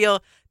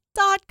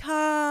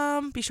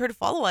hawaiisportsradio.com. Be sure to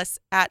follow us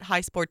at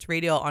High Sports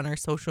Radio on our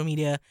social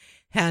media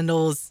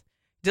handles.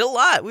 Did a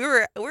lot. We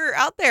were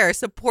out there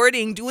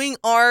supporting, doing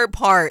our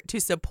part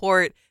to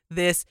support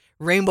this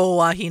Rainbow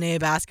Wahine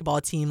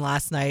basketball team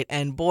last night,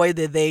 and boy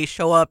did they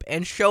show up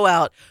and show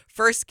out.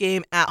 First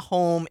game at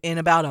home in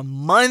about a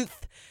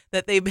month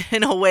that they've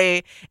been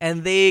away,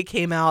 and they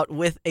came out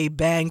with a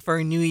bang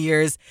for New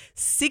Year's,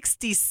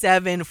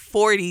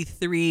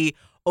 67-43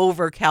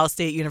 over Cal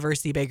State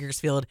University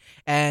Bakersfield.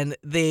 And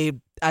the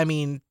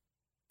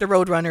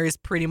Roadrunners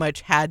pretty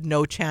much had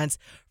no chance.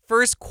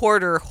 First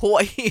quarter,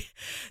 Hawaii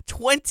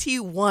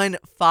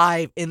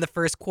 21-5 in the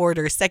first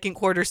quarter. Second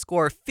quarter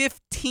score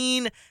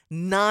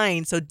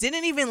 15-9. So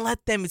didn't even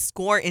let them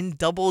score in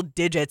double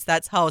digits.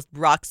 That's how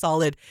rock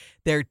solid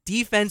their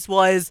defense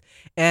was.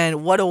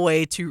 And what a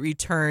way to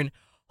return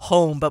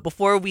home. But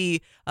before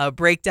we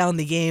break down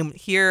the game,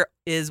 here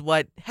is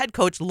what head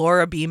coach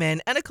Laura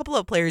Beeman and a couple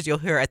of players you'll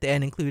hear at the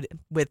end including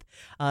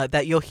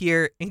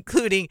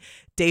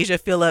Deja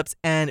Phillips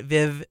and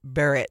Viv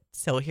Barrett.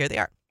 So here they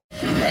are.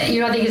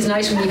 I think it's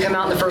nice when you come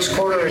out in the first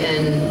quarter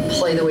and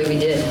play the way we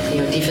did.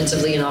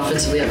 Defensively and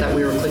offensively, I thought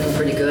we were clicking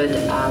pretty good.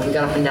 We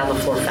got up and down the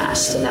floor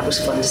fast, and that was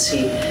fun to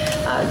see.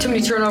 Too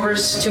many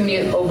turnovers, too many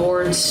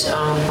O-boards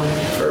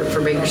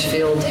for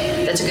Bakersfield.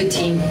 That's a good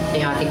team.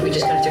 I think we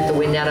just kind of took the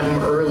wind out of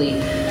them early,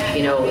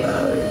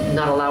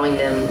 not allowing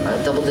them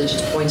double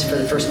digits points for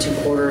the first 2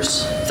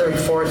 quarters. Third,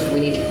 fourth, we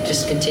need to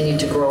just continue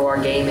to grow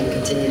our game and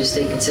continue to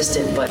stay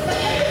consistent. But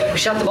we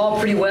shot the ball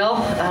pretty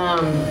well,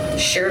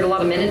 shared a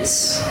lot of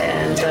minutes,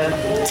 and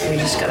we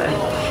just gotta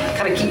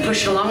kind of keep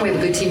pushing along. We have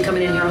a good team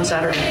coming in here on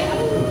Saturday.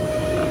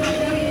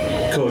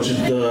 Coach,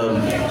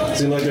 it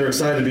seemed like they're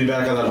excited to be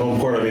back on that home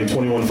court.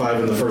 21-5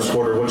 in the first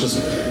quarter. What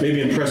just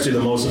maybe impressed you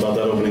the most about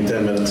that opening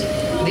 10 minutes?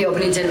 The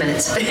opening 10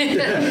 minutes.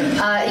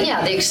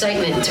 The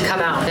excitement to come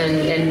out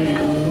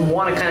and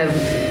want to kind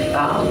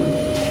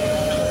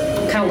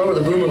of lower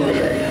the boom a little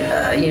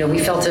bit. We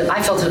felt it.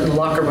 I felt it in the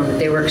locker room that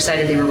they were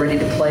excited. They were ready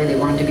to play. They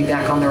wanted to be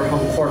back on their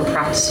home court.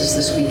 Practices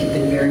this week have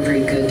been very, very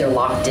good. They're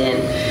locked in.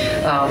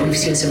 we've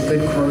seen some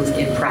good growth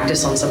in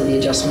practice on some of the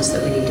adjustments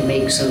that we need to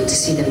make. So to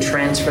see them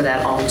transfer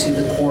that onto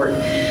the court,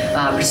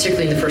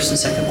 particularly in the first and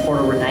second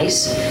quarter, were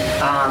nice.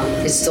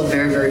 It's still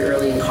very, very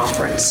early in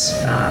conference.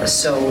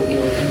 So,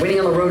 winning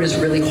on the road is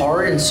really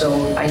hard, and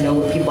so I know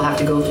what people have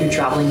to go through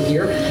traveling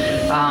here.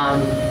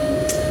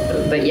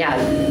 But yeah,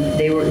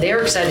 they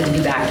are excited to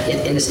be back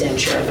in the stand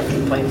chair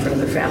and playing in front of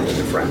their family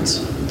and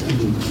friends.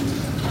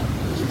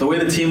 The way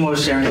the team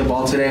was sharing the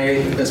ball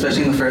today,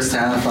 especially in the first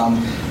half,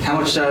 how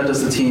much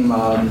does the team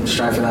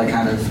strive for that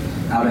kind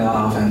of outing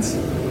on offense?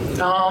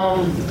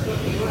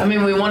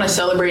 We want to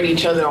celebrate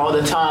each other all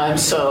the time,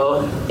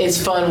 so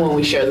it's fun when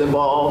we share the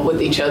ball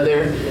with each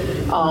other.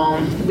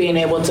 Being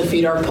able to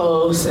feed our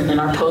posts, and then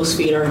our posts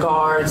feed our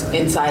guards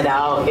inside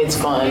out, it's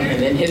fun.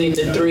 And then hitting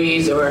the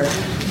threes, or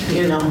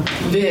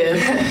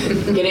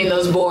Viv getting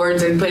those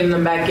boards and putting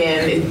them back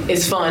in,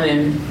 it's fun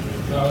and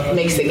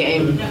makes the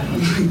game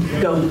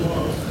go.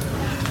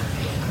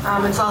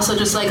 It's also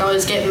just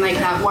always getting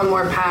that one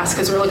more pass,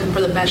 because we're looking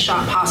for the best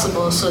shot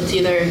possible. So it's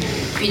either,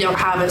 if you don't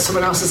have it,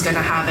 someone else is going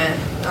to have it.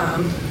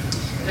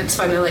 It's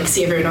fun to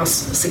see everyone else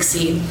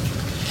succeed.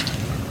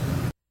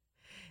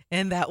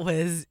 And that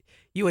was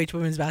UH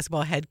women's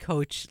basketball head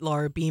coach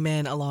Laura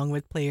Beeman, along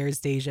with players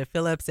Deja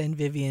Phillips and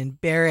Vivian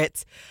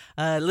Barrett.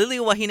 Lily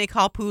Wahine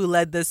Kapu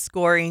led the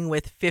scoring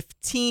with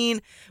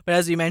 15. But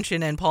as we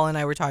mentioned, and Paul and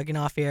I were talking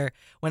off air,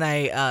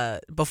 when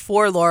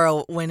before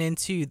Laura went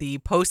into the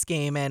post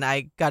game, and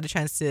I got a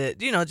chance to,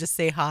 just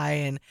say hi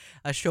and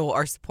show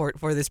our support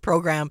for this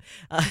program.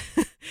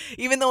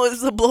 Even though it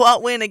was a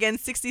blowout win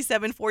against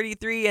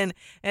 67-43,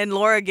 and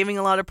Laura giving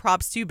a lot of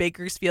props to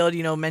Bakersfield,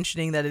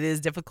 mentioning that it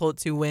is difficult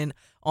to win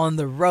on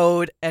the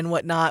road and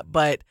whatnot,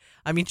 but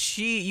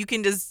you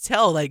can just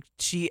tell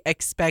she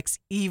expects,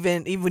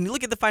 even when you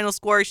look at the final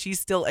score, she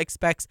still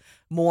expects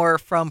more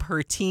from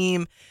her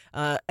team,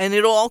 and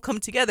it'll all come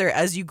together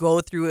as you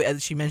go through.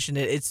 As she mentioned,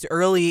 it's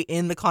early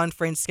in the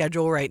conference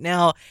schedule right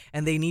now,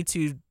 and they need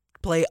to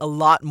play a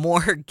lot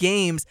more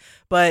games,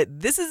 but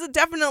this is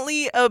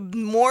definitely a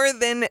more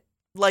than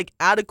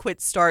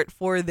adequate start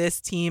for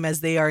this team,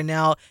 as they are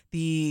now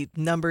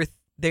number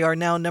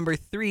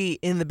 3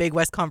 in the Big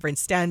West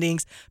Conference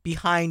standings,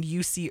 behind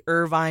UC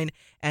Irvine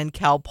and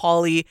Cal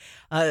Poly.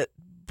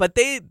 But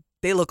they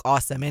look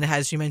awesome. And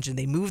as you mentioned,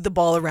 they move the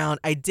ball around.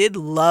 I did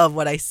love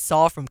what I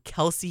saw from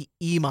Kelsey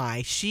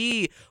Imai.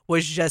 She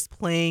was just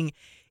playing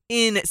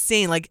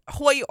insane.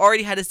 Hawaii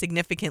already had a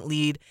significant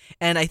lead,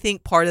 and I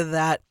think part of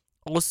that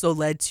also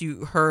led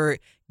to her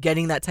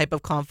getting that type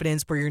of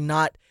confidence where you're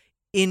not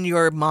in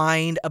your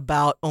mind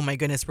about, oh my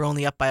goodness, we're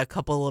only up by a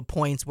couple of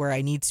points where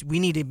we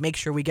need to make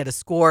sure we get a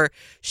score.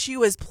 She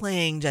was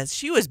playing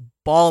she was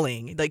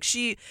balling.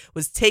 She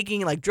was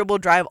taking dribble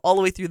drive all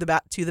the way through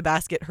to the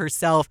basket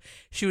herself.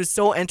 She was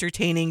so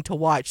entertaining to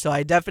watch. So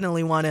I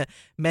definitely want to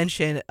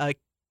mention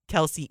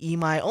Kelsey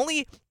Imai.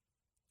 Only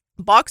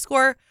box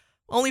score,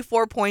 only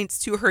 4 points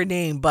to her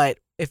name, but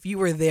if you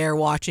were there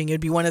watching, it'd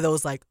be one of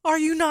those are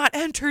you not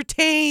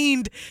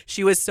entertained?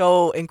 She was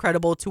so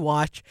incredible to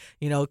watch,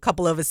 a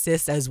couple of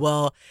assists as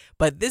well.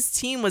 But this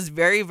team was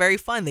very, very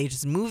fun. They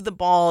just move the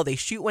ball. They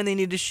shoot when they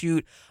need to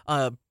shoot.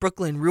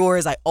 Brooklyn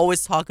Ruors, I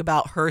always talk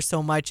about her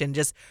so much, and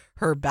just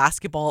her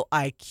basketball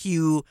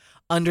IQ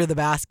under the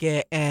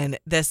basket, and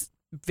this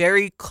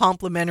very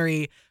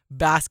complimentary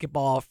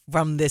basketball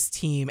from this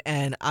team,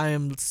 and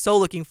I'm so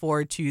looking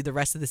forward to the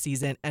rest of the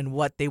season and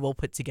what they will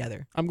put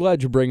together. I'm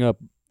glad you bring up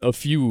a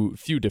few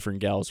different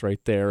gals right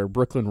there.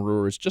 Brooklyn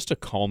Ruhr is just a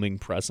calming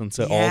presence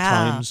at all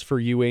times for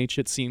UH,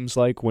 it seems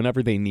like.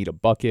 Whenever they need a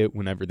bucket,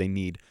 whenever they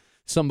need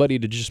somebody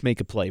to just make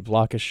a play,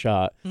 block a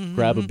shot,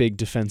 grab a big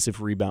defensive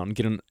rebound,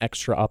 get an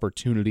extra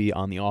opportunity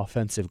on the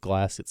offensive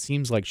glass, it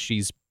seems like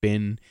she's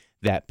been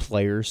that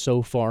player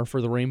so far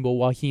for the Rainbow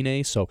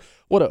Wahine. So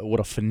what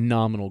a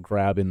phenomenal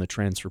grab in the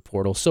transfer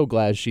portal. So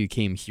glad she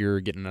came here,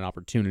 getting an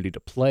opportunity to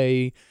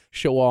play,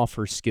 show off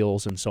her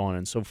skills, and so on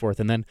and so forth.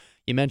 And then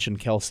you mentioned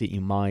Kelsey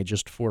Imai,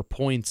 just 4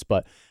 points,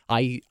 but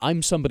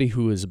I'm somebody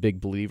who is a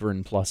big believer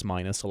in plus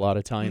minus a lot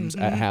of times.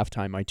 At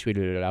halftime, I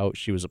tweeted it out.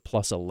 She was a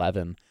plus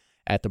 11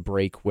 at the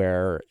break,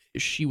 where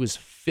she was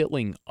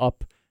filling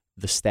up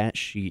the stat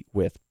sheet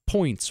with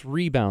points,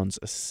 rebounds,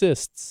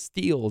 assists,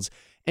 steals.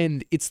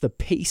 And it's the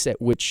pace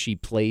at which she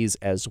plays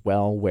as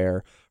well,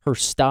 where her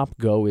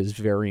stop-go is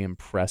very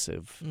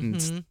impressive.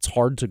 It's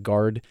hard to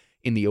guard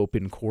in the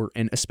open court,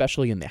 and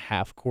especially in the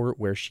half court,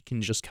 where she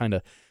can just kind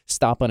of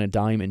stop on a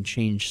dime and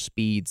change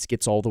speeds,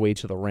 gets all the way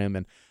to the rim.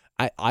 And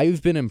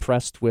I've been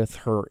impressed with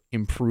her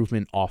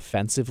improvement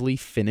offensively,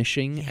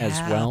 finishing as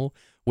well,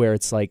 where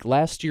it's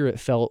last year it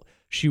felt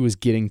she was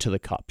getting to the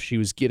cup, she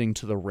was getting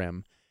to the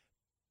rim,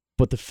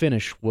 but the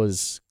finish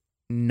was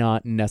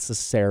not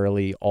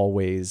necessarily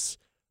always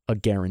a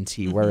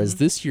guarantee. Whereas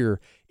this year,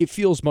 it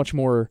feels much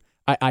more,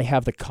 I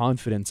have the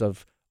confidence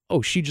of,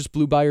 oh, she just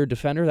blew by her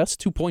defender. That's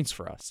 2 points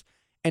for us.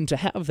 And to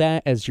have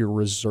that as your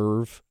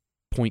reserve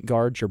point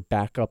guard, your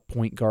backup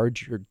point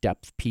guard, your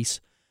depth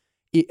piece,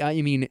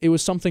 it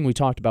was something we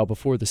talked about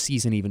before the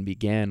season even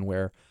began,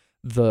 where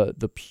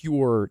the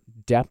pure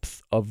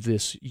depth of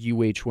this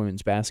UH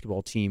women's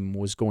basketball team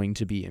was going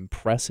to be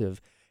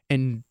impressive.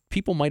 And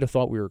people might have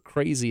thought we were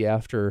crazy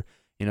after,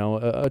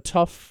 a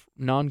tough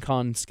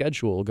non-con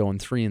schedule going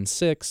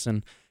 3-6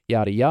 and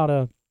yada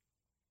yada.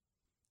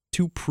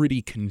 2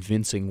 pretty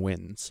convincing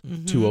wins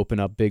to open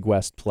up Big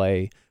West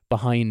play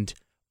behind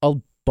a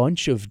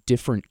bunch of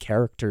different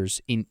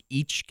characters in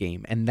each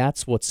game. And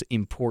that's what's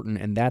important.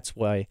 And that's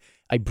why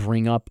I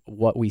bring up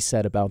what we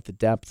said about the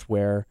depth,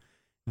 where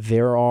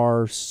there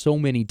are so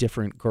many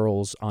different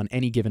girls on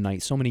any given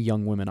night, so many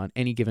young women on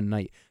any given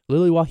night.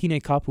 Lili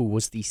Wahine Kapu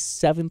was the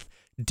 7th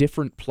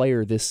different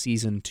player this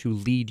season to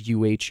lead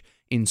UH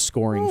in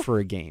scoring for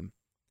a game.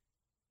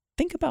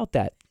 Think about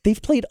that.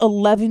 They've played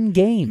 11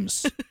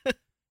 games.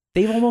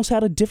 They've almost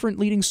had a different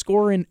leading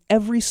scorer in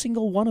every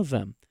single one of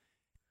them.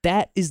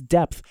 That is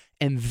depth,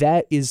 and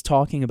that is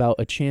talking about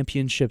a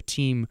championship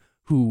team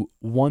who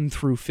 1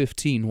 through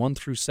 15, 1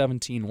 through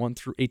 17, 1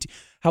 through 18,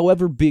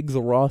 however big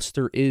the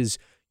roster is,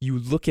 you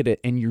look at it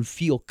and you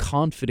feel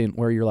confident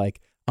where you're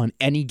like, on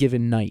any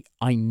given night,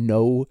 I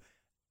know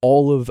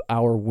all of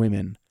our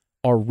women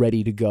are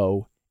ready to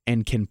go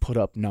and can put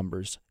up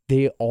numbers.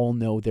 They all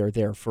know they're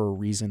there for a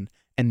reason,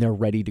 and they're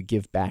ready to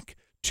give back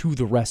to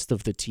the rest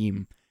of the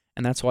team.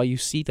 And that's why you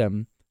see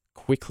them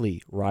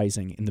quickly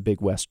rising in the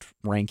Big West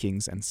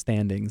rankings and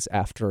standings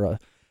after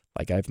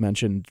like I've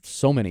mentioned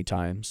so many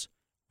times,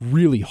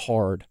 really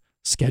hard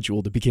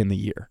schedule to begin the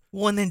year.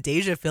 Well, and then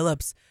Deja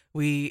Phillips,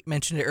 we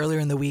mentioned it earlier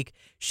in the week.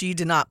 She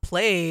did not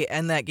play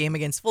in that game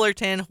against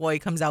Fullerton. Hawaii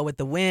comes out with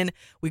the win.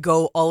 We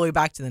go all the way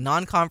back to the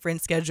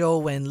non-conference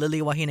schedule when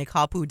Lili Wahine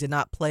Kapu did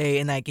not play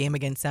in that game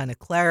against Santa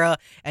Clara,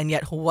 and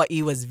yet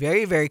Hawaii was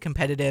very, very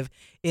competitive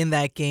in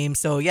that game.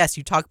 So yes,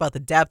 you talk about the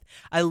depth.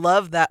 I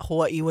love that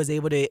Hawaii was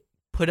able to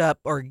put up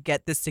or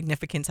get this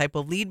significant type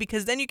of lead,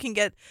 because then you can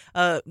get,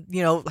 as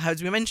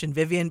we mentioned,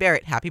 Vivian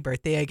Barrett, happy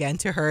birthday again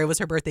to her. It was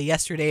her birthday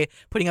yesterday,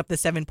 putting up the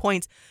 7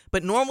 points.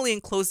 But normally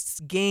in close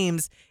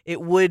games, it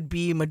would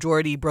be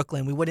majority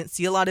Brooklyn. We wouldn't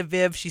see a lot of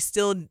Viv. She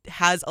still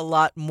has a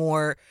lot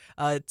more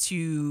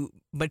to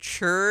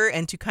mature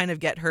and to kind of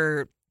get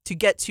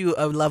to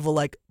a level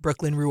like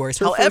Brooklyn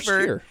Brewers.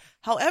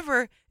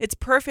 However, it's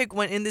perfect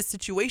when in this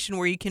situation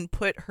where you can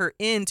put her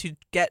in to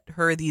get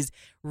her these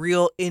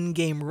real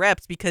in-game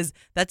reps, because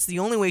that's the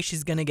only way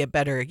she's going to get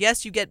better.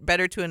 Yes, you get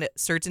better to a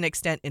certain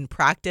extent in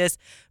practice,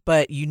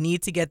 but you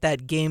need to get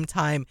that game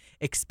time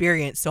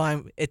experience.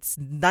 So it's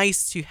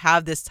nice to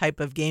have this type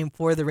of game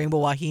for the Rainbow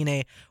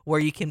Wahine where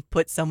you can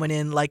put someone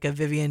in like a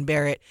Vivian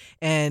Barrett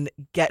and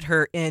get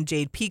her in.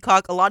 Jade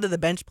Peacock, a lot of the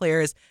bench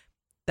players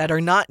that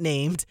are not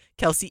named,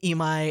 Kelsey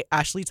Imai,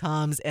 Ashley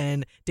Toms,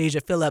 and Deja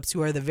Phillips,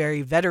 who are the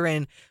very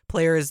veteran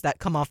players that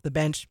come off the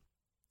bench.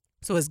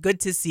 So it's good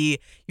to see.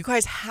 You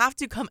guys have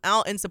to come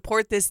out and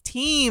support this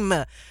team.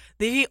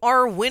 They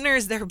are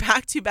winners. They're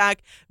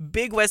back-to-back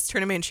Big West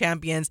tournament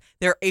champions.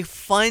 They're a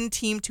fun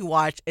team to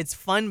watch. It's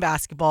fun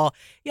basketball.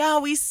 Yeah,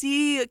 we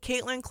see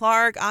Caitlin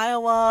Clark,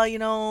 Iowa,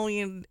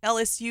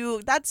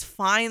 LSU. That's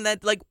fine.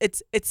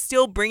 It's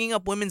still bringing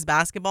up women's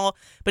basketball,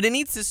 but it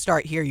needs to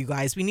start here, you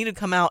guys. We need to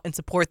come out and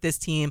support this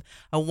team.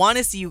 I want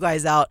to see you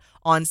guys out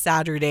on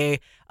Saturday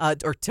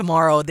or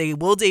tomorrow. They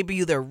will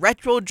debut their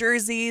retro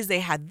jerseys. They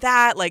had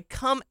that.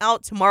 Come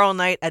out tomorrow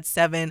night at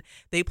 7.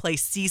 They play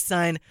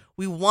CSUN.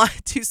 We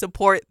want to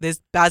support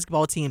this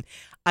basketball team.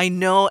 I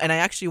know, and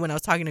when I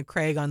was talking to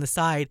Craig on the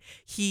side,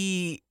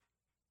 I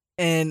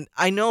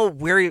know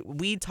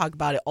we talk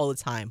about it all the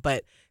time,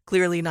 but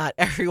clearly not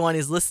everyone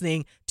is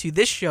listening to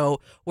this show,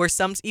 where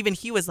even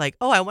he was like,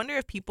 oh, I wonder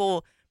if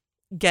people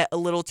get a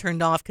little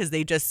turned off because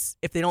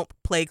if they don't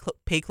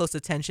pay close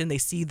attention, they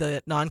see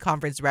the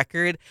non-conference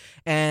record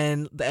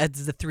and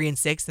it's the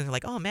 3-6, and they're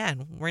like, oh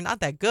man, we're not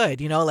that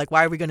good.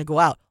 Why are we going to go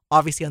out?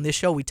 Obviously on this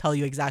show, we tell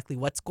you exactly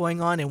what's going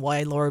on and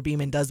why Laura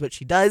Beeman does what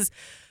she does.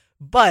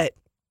 And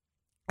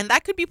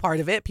that could be part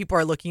of it. People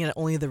are looking at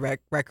only the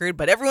record,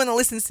 but everyone that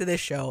listens to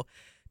this show,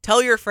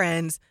 tell your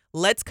friends,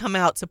 let's come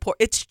out, support.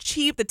 It's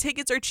cheap. The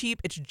tickets are cheap.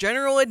 It's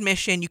general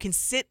admission. You can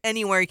sit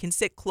anywhere. You can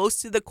sit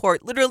close to the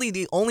court. Literally,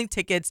 the only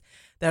tickets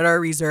that are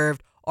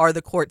reserved are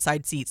the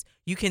courtside seats.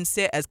 You can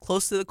sit as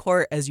close to the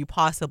court as you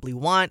possibly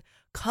want.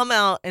 Come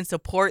out and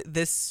support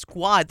this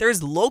squad.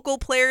 There's local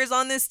players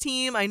on this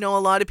team. I know a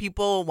lot of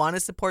people want to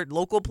support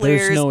local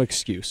players. There's no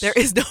excuse. There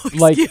is no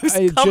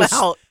excuse. Come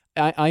out.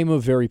 I'm a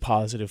very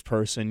positive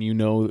person.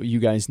 You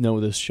guys know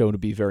this show to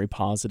be very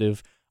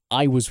positive.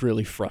 I was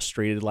really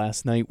frustrated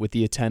last night with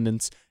the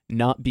attendance,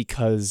 not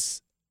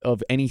because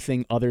of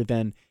anything other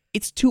than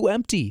it's too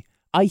empty.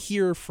 I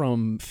hear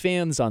from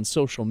fans on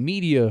social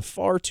media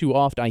far too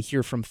often. I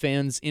hear from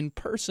fans in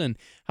person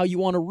how you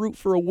want to root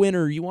for a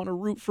winner. You want to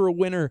root for a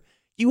winner.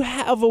 You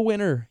have a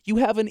winner. You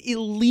have an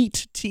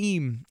elite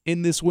team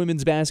in this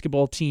women's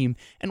basketball team.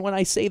 And when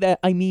I say that,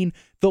 I mean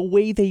the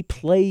way they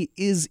play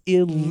is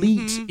elite.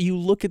 Mm-hmm. You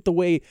look at the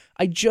way,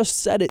 I just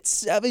said it,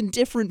 7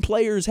 different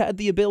players had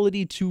the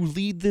ability to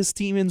lead this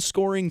team in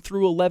scoring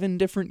through 11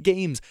 different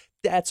games.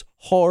 That's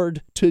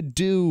hard to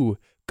do.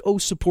 go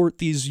support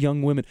these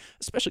young women,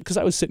 especially because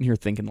I was sitting here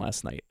thinking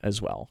last night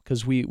as well,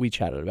 because we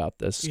chatted about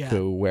this,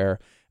 where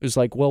it was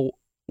like, well,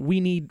 we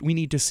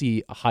need to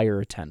see a higher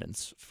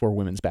attendance for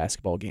women's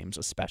basketball games,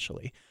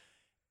 especially.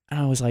 And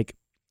I was like,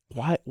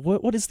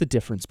 what is the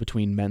difference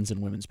between men's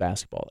and women's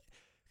basketball?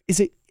 Is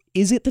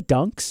it the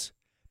dunks?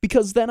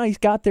 Because then I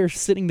got there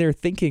sitting there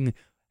thinking,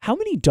 how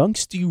many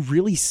dunks do you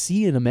really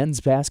see in a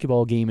men's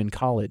basketball game in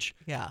college?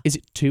 Yeah. Is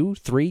it 2,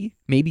 3,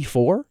 maybe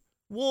 4?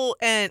 Well,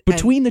 and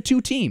between the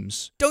two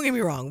teams. Don't get me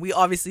wrong, we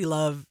obviously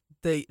love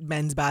the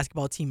men's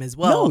basketball team as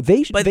well. No,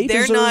 they they're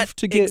deserve not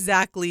to get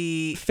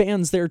exactly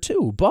fans there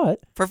too.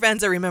 But for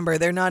fans that remember,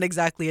 they're not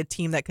exactly a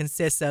team that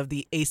consists of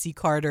the AC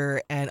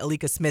Carter and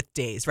Alika Smith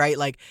days, right?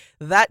 Like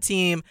that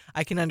team,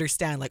 I can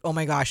understand. Like, oh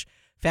my gosh,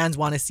 fans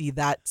want to see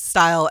that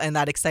style and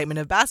that excitement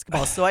of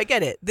basketball. So I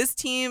get it. This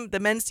team, the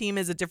men's team,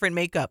 is a different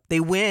makeup.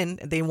 They won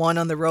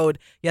on the road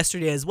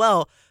yesterday as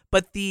well.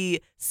 But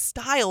the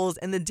styles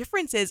and the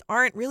differences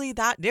aren't really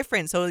that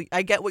different. So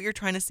I get what you're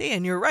trying to say,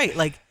 and you're right.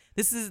 Like,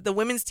 this is the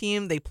women's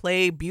team. They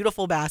play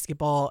beautiful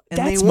basketball, and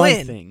that's they my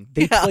win. thing.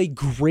 They play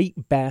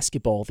great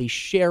basketball. They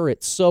share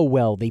it so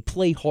well. They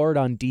play hard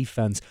on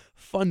defense.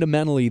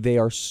 Fundamentally, they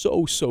are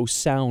so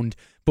sound,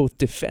 both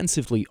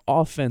defensively,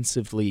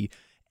 offensively,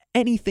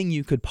 anything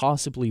you could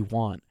possibly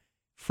want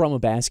from a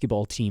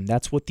basketball team.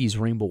 That's what these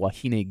Rainbow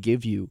Wahine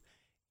give you.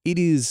 It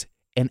is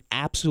an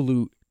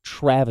absolute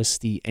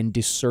travesty and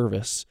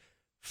disservice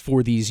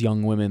for these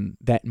young women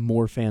that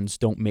more fans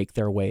don't make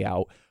their way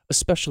out,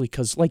 especially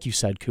because, like you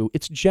said, Koo,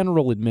 it's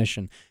general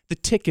admission. The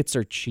tickets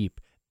are cheap.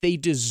 They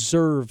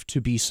deserve to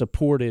be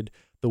supported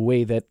the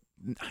way that,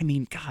 I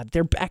mean, God,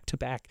 they're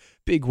back-to-back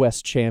Big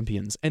West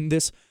champions. And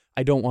this,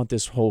 I don't want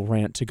this whole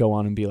rant to go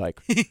on and be like,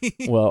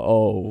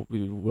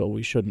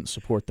 we shouldn't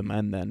support the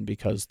men then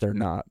because they're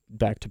not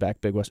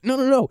back-to-back Big West.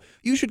 No.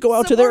 You should go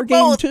out to their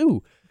game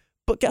too.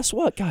 But guess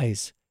what,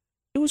 guys?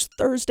 It was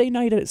Thursday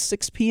night at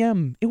 6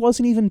 p.m. It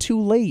wasn't even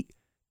too late.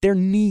 There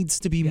needs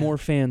to be more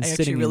fans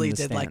sitting in the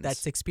stands. I actually really did like that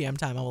 6 p.m.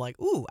 time. I'm like,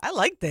 ooh, I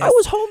like this. I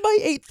was home by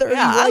 8:30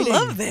 Yeah, writing. I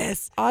love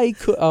this.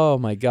 Oh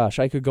my gosh,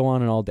 I could go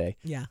on and all day.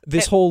 Yeah.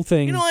 This whole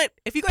thing. You know what?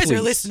 If you guys are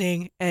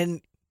listening,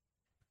 and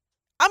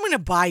I'm going to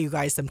buy you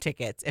guys some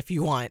tickets if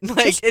you want.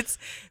 Like,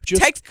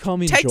 just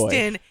come enjoy. Text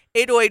in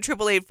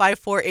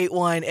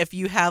 808-888-5481 if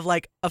you have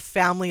like a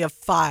family of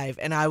 5,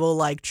 and I will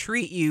like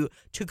treat you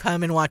to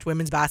come and watch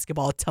women's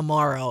basketball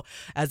tomorrow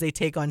as they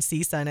take on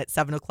CSUN at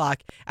 7:00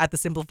 at the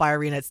Simplify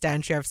Arena at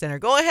Stan Sheriff Center.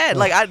 Go ahead.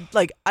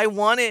 I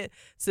wanted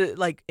to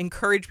like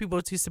encourage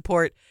people to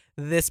support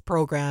this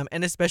program,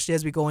 and especially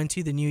as we go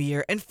into the new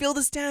year, and fill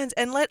the stands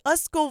and let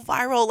us go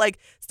viral. Like,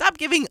 stop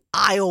giving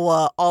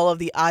Iowa all of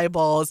the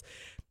eyeballs.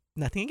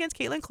 Nothing against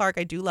Caitlin Clark.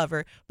 I do love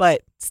her.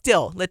 But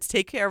still, let's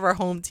take care of our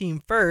home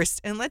team first,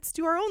 and let's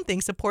do our own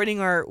thing, supporting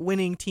our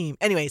winning team.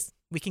 Anyways,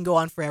 we can go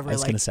on forever. I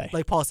was going to say.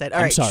 Like Paul said. All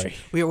right. I'm sorry.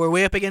 We're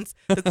way up against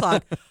the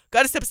clock.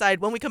 Got to step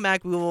aside. When we come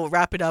back, we will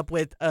wrap it up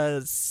with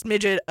a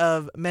smidget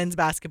of men's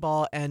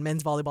basketball and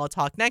men's volleyball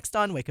talk next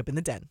on Wake Up in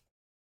the Den.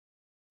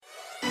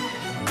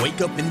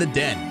 Wake Up in the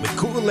Den with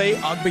Ku'ulei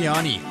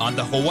Agbayani on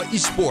the Hawaii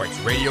Sports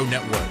Radio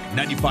Network,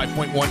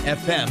 95.1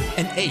 FM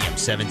and AM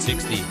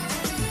 760.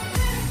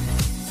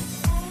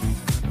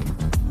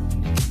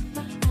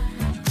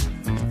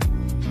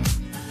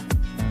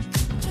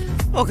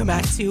 Welcome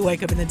back to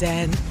Wake Up in the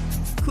Den.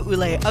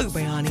 Ku'ulei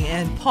Agbayani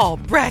and Paul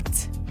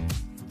Brecht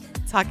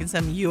talking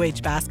some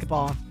UH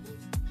basketball.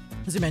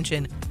 As we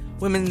mentioned,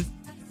 women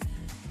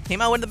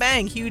came out with a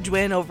bang. Huge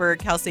win over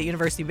Cal State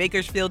University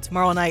Bakersfield.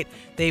 Tomorrow night,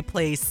 they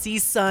play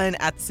CSUN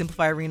at the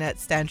Simplify Arena at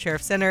Stan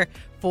Sheriff Center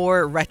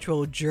for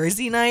Retro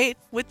Jersey Night,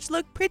 which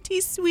looked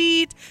pretty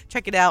sweet.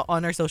 Check it out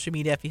on our social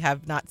media if you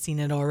have not seen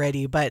it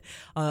already. But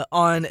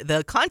on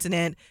the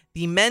continent,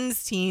 the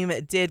men's team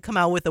did come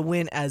out with a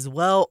win as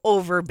well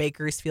over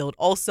Bakersfield.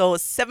 Also,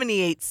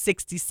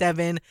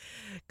 78-67.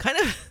 Kind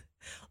of a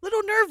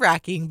little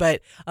nerve-wracking,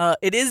 but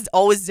it is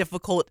always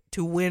difficult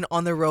to win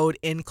on the road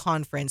in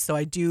conference. So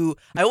I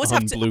always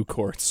have to... On blue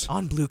courts.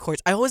 On blue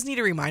courts. I always need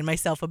to remind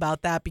myself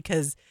about that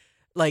because...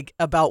 like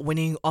about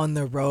winning on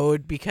the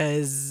road,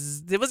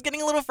 because it was getting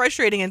a little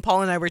frustrating, and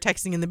Paul and I were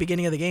texting in the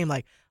beginning of the game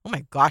like, oh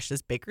my gosh,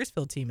 this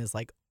Bakersfield team is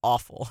like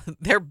awful.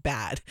 They're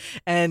bad.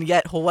 And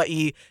yet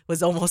Hawaii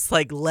was almost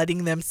like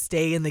letting them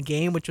stay in the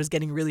game, which was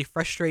getting really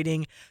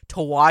frustrating to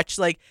watch.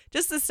 Like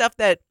just the stuff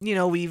that, you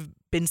know, we've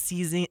been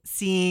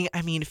seeing.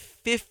 I mean,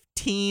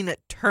 15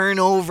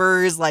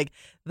 turnovers, like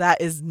that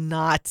is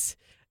not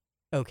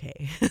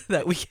okay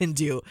that we can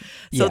do.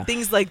 So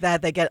things like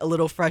that get a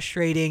little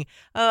frustrating.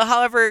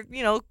 However,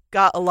 you know,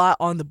 got a lot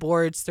on the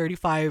boards,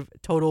 35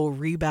 total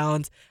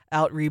rebounds,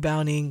 out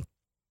rebounding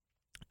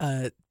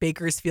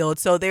Bakersfield.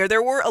 So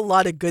there were a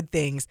lot of good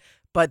things,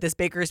 but this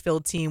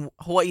Bakersfield team,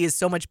 Hawaii is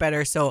so much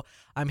better. So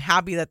I'm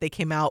happy that they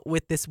came out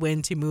with this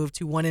win to move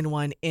to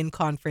 1-1 in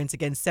conference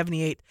against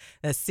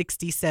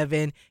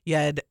 78-67. You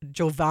had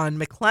Jovan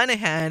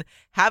McClanahan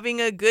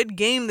having a good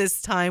game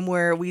this time,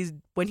 where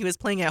when he was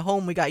playing at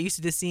home, we got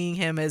used to seeing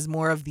him as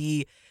more of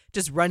the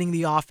just running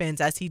the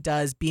offense as he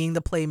does, being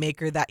the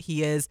playmaker that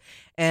he is.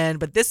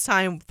 But this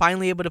time,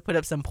 finally able to put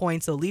up some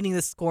points. So leading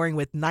the scoring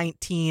with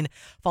 19,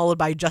 followed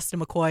by Justin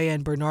McCoy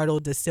and Bernardo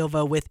da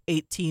Silva with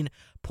 18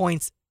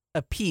 points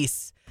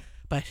apiece.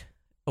 But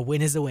a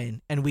win is a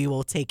win, and we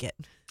will take it.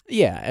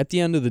 Yeah, at the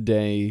end of the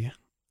day,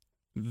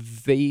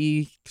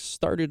 they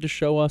started to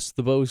show us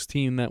the Bows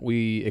team that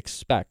we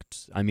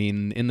expect. I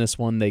mean, in this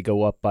one, they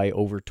go up by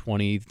over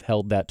 20,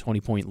 held that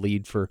 20-point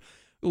lead for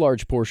a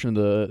large portion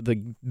of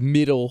the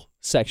middle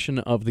section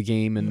of the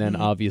game, and then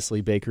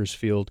obviously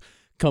Bakersfield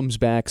comes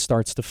back,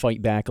 starts to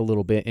fight back a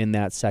little bit in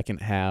that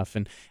second half,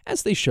 and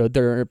as they should,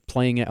 they're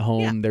playing at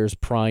home. Yeah. There's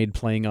pride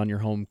playing on your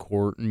home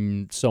court,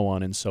 and so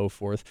on and so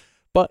forth.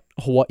 But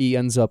Hawaii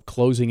ends up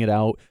closing it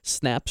out,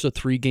 snaps a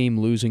 3-game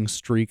losing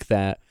streak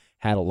that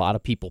had a lot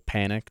of people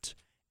panicked,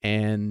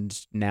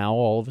 and now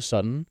all of a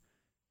sudden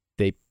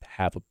they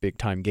have a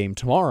big-time game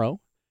tomorrow,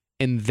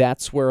 and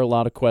that's where a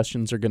lot of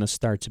questions are going to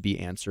start to be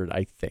answered,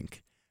 I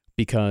think,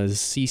 because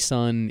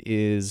CSUN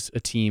is a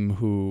team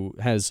who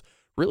has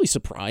really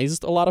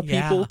surprised a lot of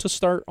people to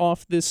start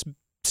off this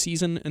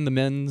season in the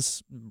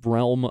men's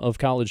realm of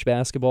college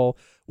basketball,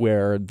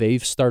 where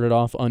they've started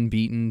off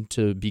unbeaten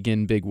to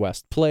begin Big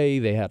West play.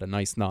 They had a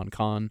nice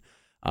non-con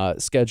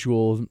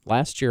schedule.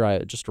 Last year,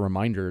 just a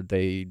reminder,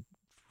 they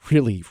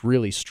really,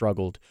 really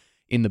struggled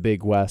in the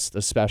Big West,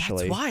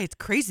 especially. That's why it's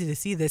crazy to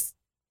see this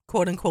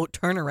quote-unquote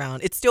turnaround.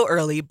 It's still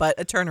early, but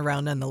a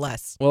turnaround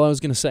nonetheless. Well, I was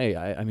going to say,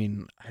 I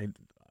mean,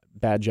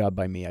 bad job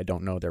by me. I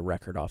don't know their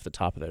record off the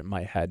top of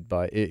my head,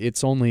 but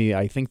it's only,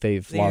 I think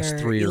they're lost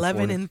 3 or 4.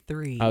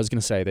 11-3. I was going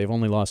to say, they've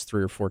only lost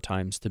 3 or 4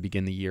 times to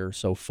begin the year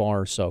so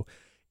far, so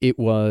it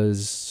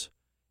was...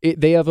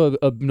 they have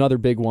another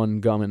big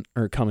one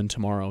coming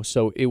tomorrow,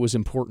 so it was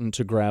important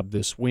to grab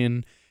this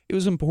win. It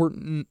was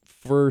important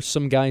for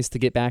some guys to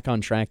get back on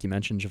track. You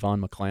mentioned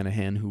Javon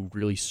McClanahan, who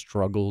really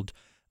struggled,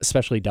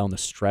 especially down the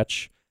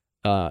stretch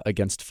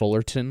against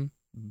Fullerton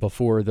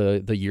before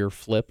the year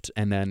flipped,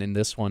 and then in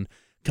this one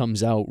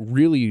comes out,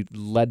 really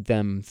led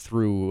them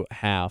through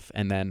half,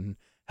 and then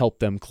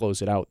helped them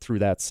close it out through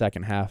that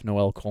second half.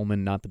 Noel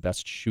Coleman, not the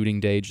best shooting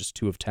day, just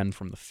 2 of 10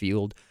 from the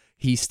field.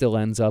 He still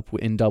ends up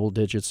in double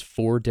digits.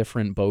 4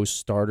 different Bows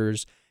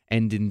starters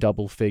end in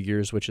double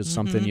figures, which is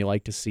something you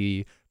like to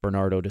see.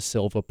 Bernardo da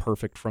Silva,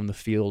 perfect from the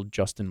field.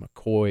 Justin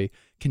McCoy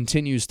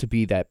continues to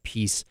be that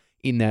piece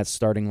in that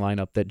starting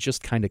lineup that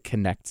just kind of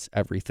connects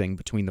everything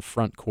between the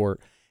front court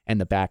and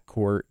the back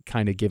court,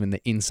 kind of given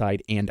the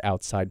inside and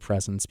outside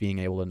presence, being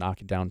able to knock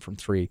it down from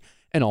 3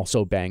 and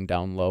also bang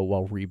down low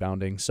while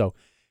rebounding. So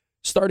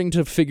starting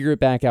to figure it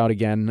back out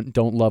again.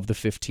 Don't love the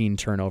 15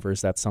 turnovers.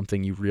 That's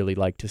something you really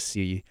like to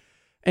see.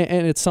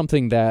 And it's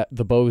something that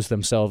the Bows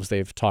themselves,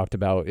 they've talked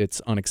about. It's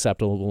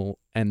unacceptable,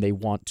 and they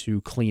want to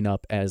clean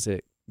up as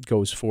it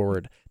goes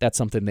forward. That's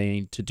something they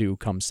need to do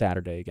come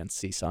Saturday against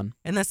CSUN.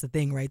 And that's the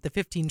thing, right? The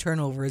 15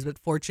 turnovers, but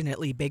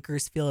fortunately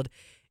Bakersfield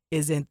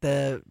isn't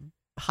the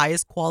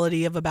highest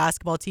quality of a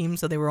basketball team,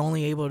 so they were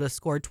only able to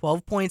score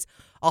 12 points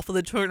off of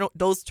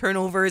those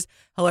turnovers.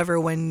 However,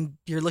 when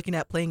you're looking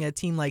at playing a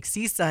team like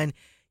CSUN,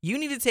 you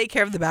need to take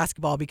care of the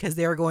basketball because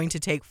they are going to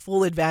take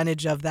full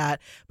advantage of that.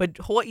 But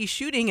Hawaii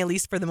shooting, at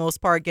least for the most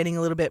part, getting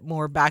a little bit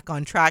more back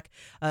on track,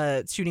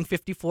 shooting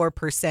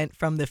 54%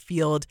 from the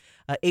field,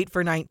 8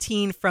 for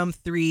 19 from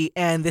 3.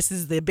 And this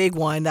is the big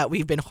one that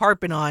we've been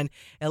harping on.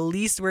 At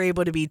least we're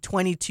able to be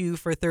 22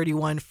 for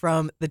 31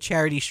 from the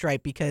charity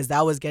stripe, because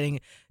that was getting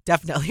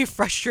definitely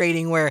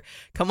frustrating where,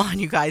 come on,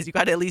 you guys, you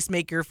got to at least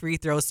make your free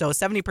throws. So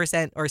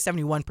 70% or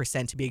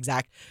 71% to be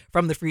exact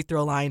from the free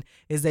throw line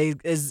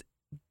is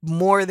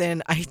more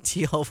than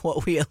ideal of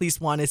what we at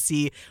least want to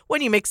see when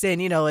you mix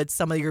in, it's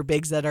some of your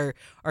bigs that are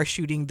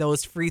shooting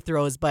those free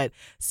throws. But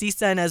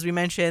CSUN, as we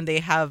mentioned, they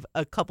have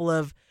a couple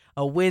of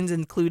wins,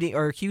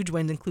 huge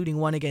wins, including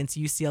one against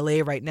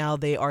UCLA. Right now,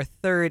 they are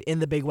 3rd in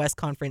the Big West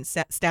Conference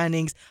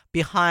standings,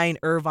 behind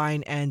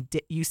Irvine and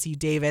UC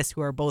Davis,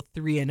 who are both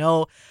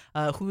 3-0,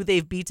 who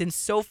they've beaten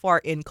so far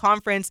in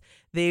conference.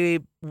 They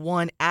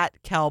won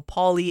at Cal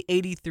Poly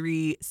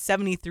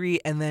 83-73,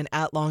 and then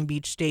at Long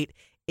Beach State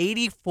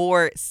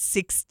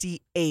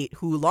 84-68,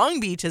 who Long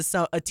Beach is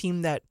a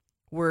team that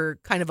we're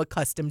kind of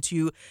accustomed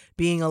to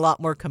being a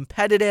lot more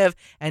competitive.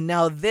 And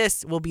now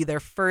this will be their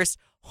first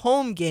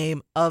home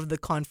game of the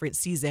conference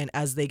season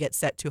as they get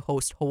set to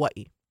host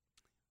Hawaii.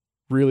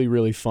 Really,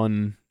 really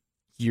fun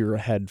year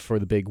ahead for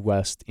the Big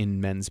West in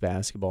men's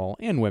basketball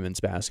and women's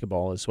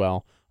basketball as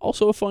well.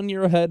 Also a fun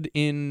year ahead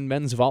in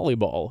men's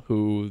volleyball,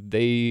 who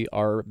they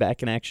are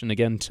back in action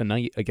again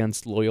tonight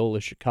against Loyola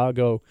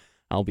Chicago.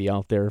 I'll be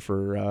out there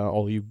for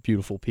all you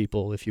beautiful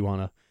people if you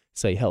want to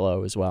say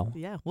hello as well.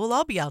 Yeah, we'll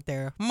all be out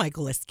there.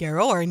 Michael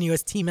Escaro, our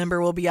newest team member,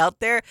 will be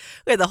out there.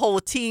 We had the whole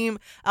team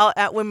out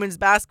at women's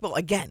basketball.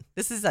 Again,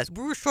 this is us.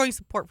 We're showing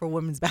support for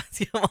women's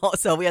basketball.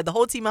 So we had the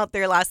whole team out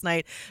there last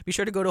night. Be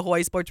sure to go to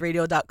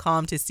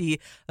hawaiisportsradio.com to see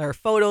our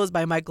photos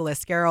by Michael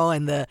Escaro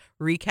and the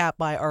recap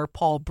by our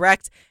Paul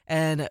Brecht.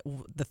 And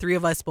the 3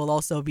 of us will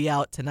also be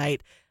out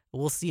tonight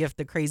We'll see if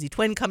the crazy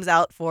twin comes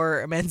out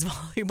for men's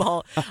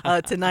volleyball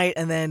tonight.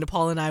 And then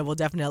Paul and I will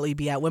definitely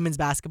be at women's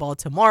basketball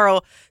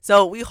tomorrow.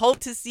 So we hope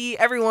to see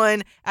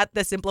everyone at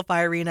the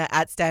Simplify Arena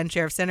at Stan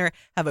Sheriff Center.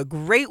 Have a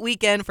great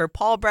weekend. For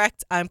Paul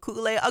Brecht, I'm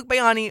Ku'ulei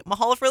Agbayani.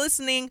 Mahalo for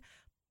listening.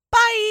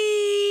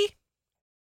 Bye!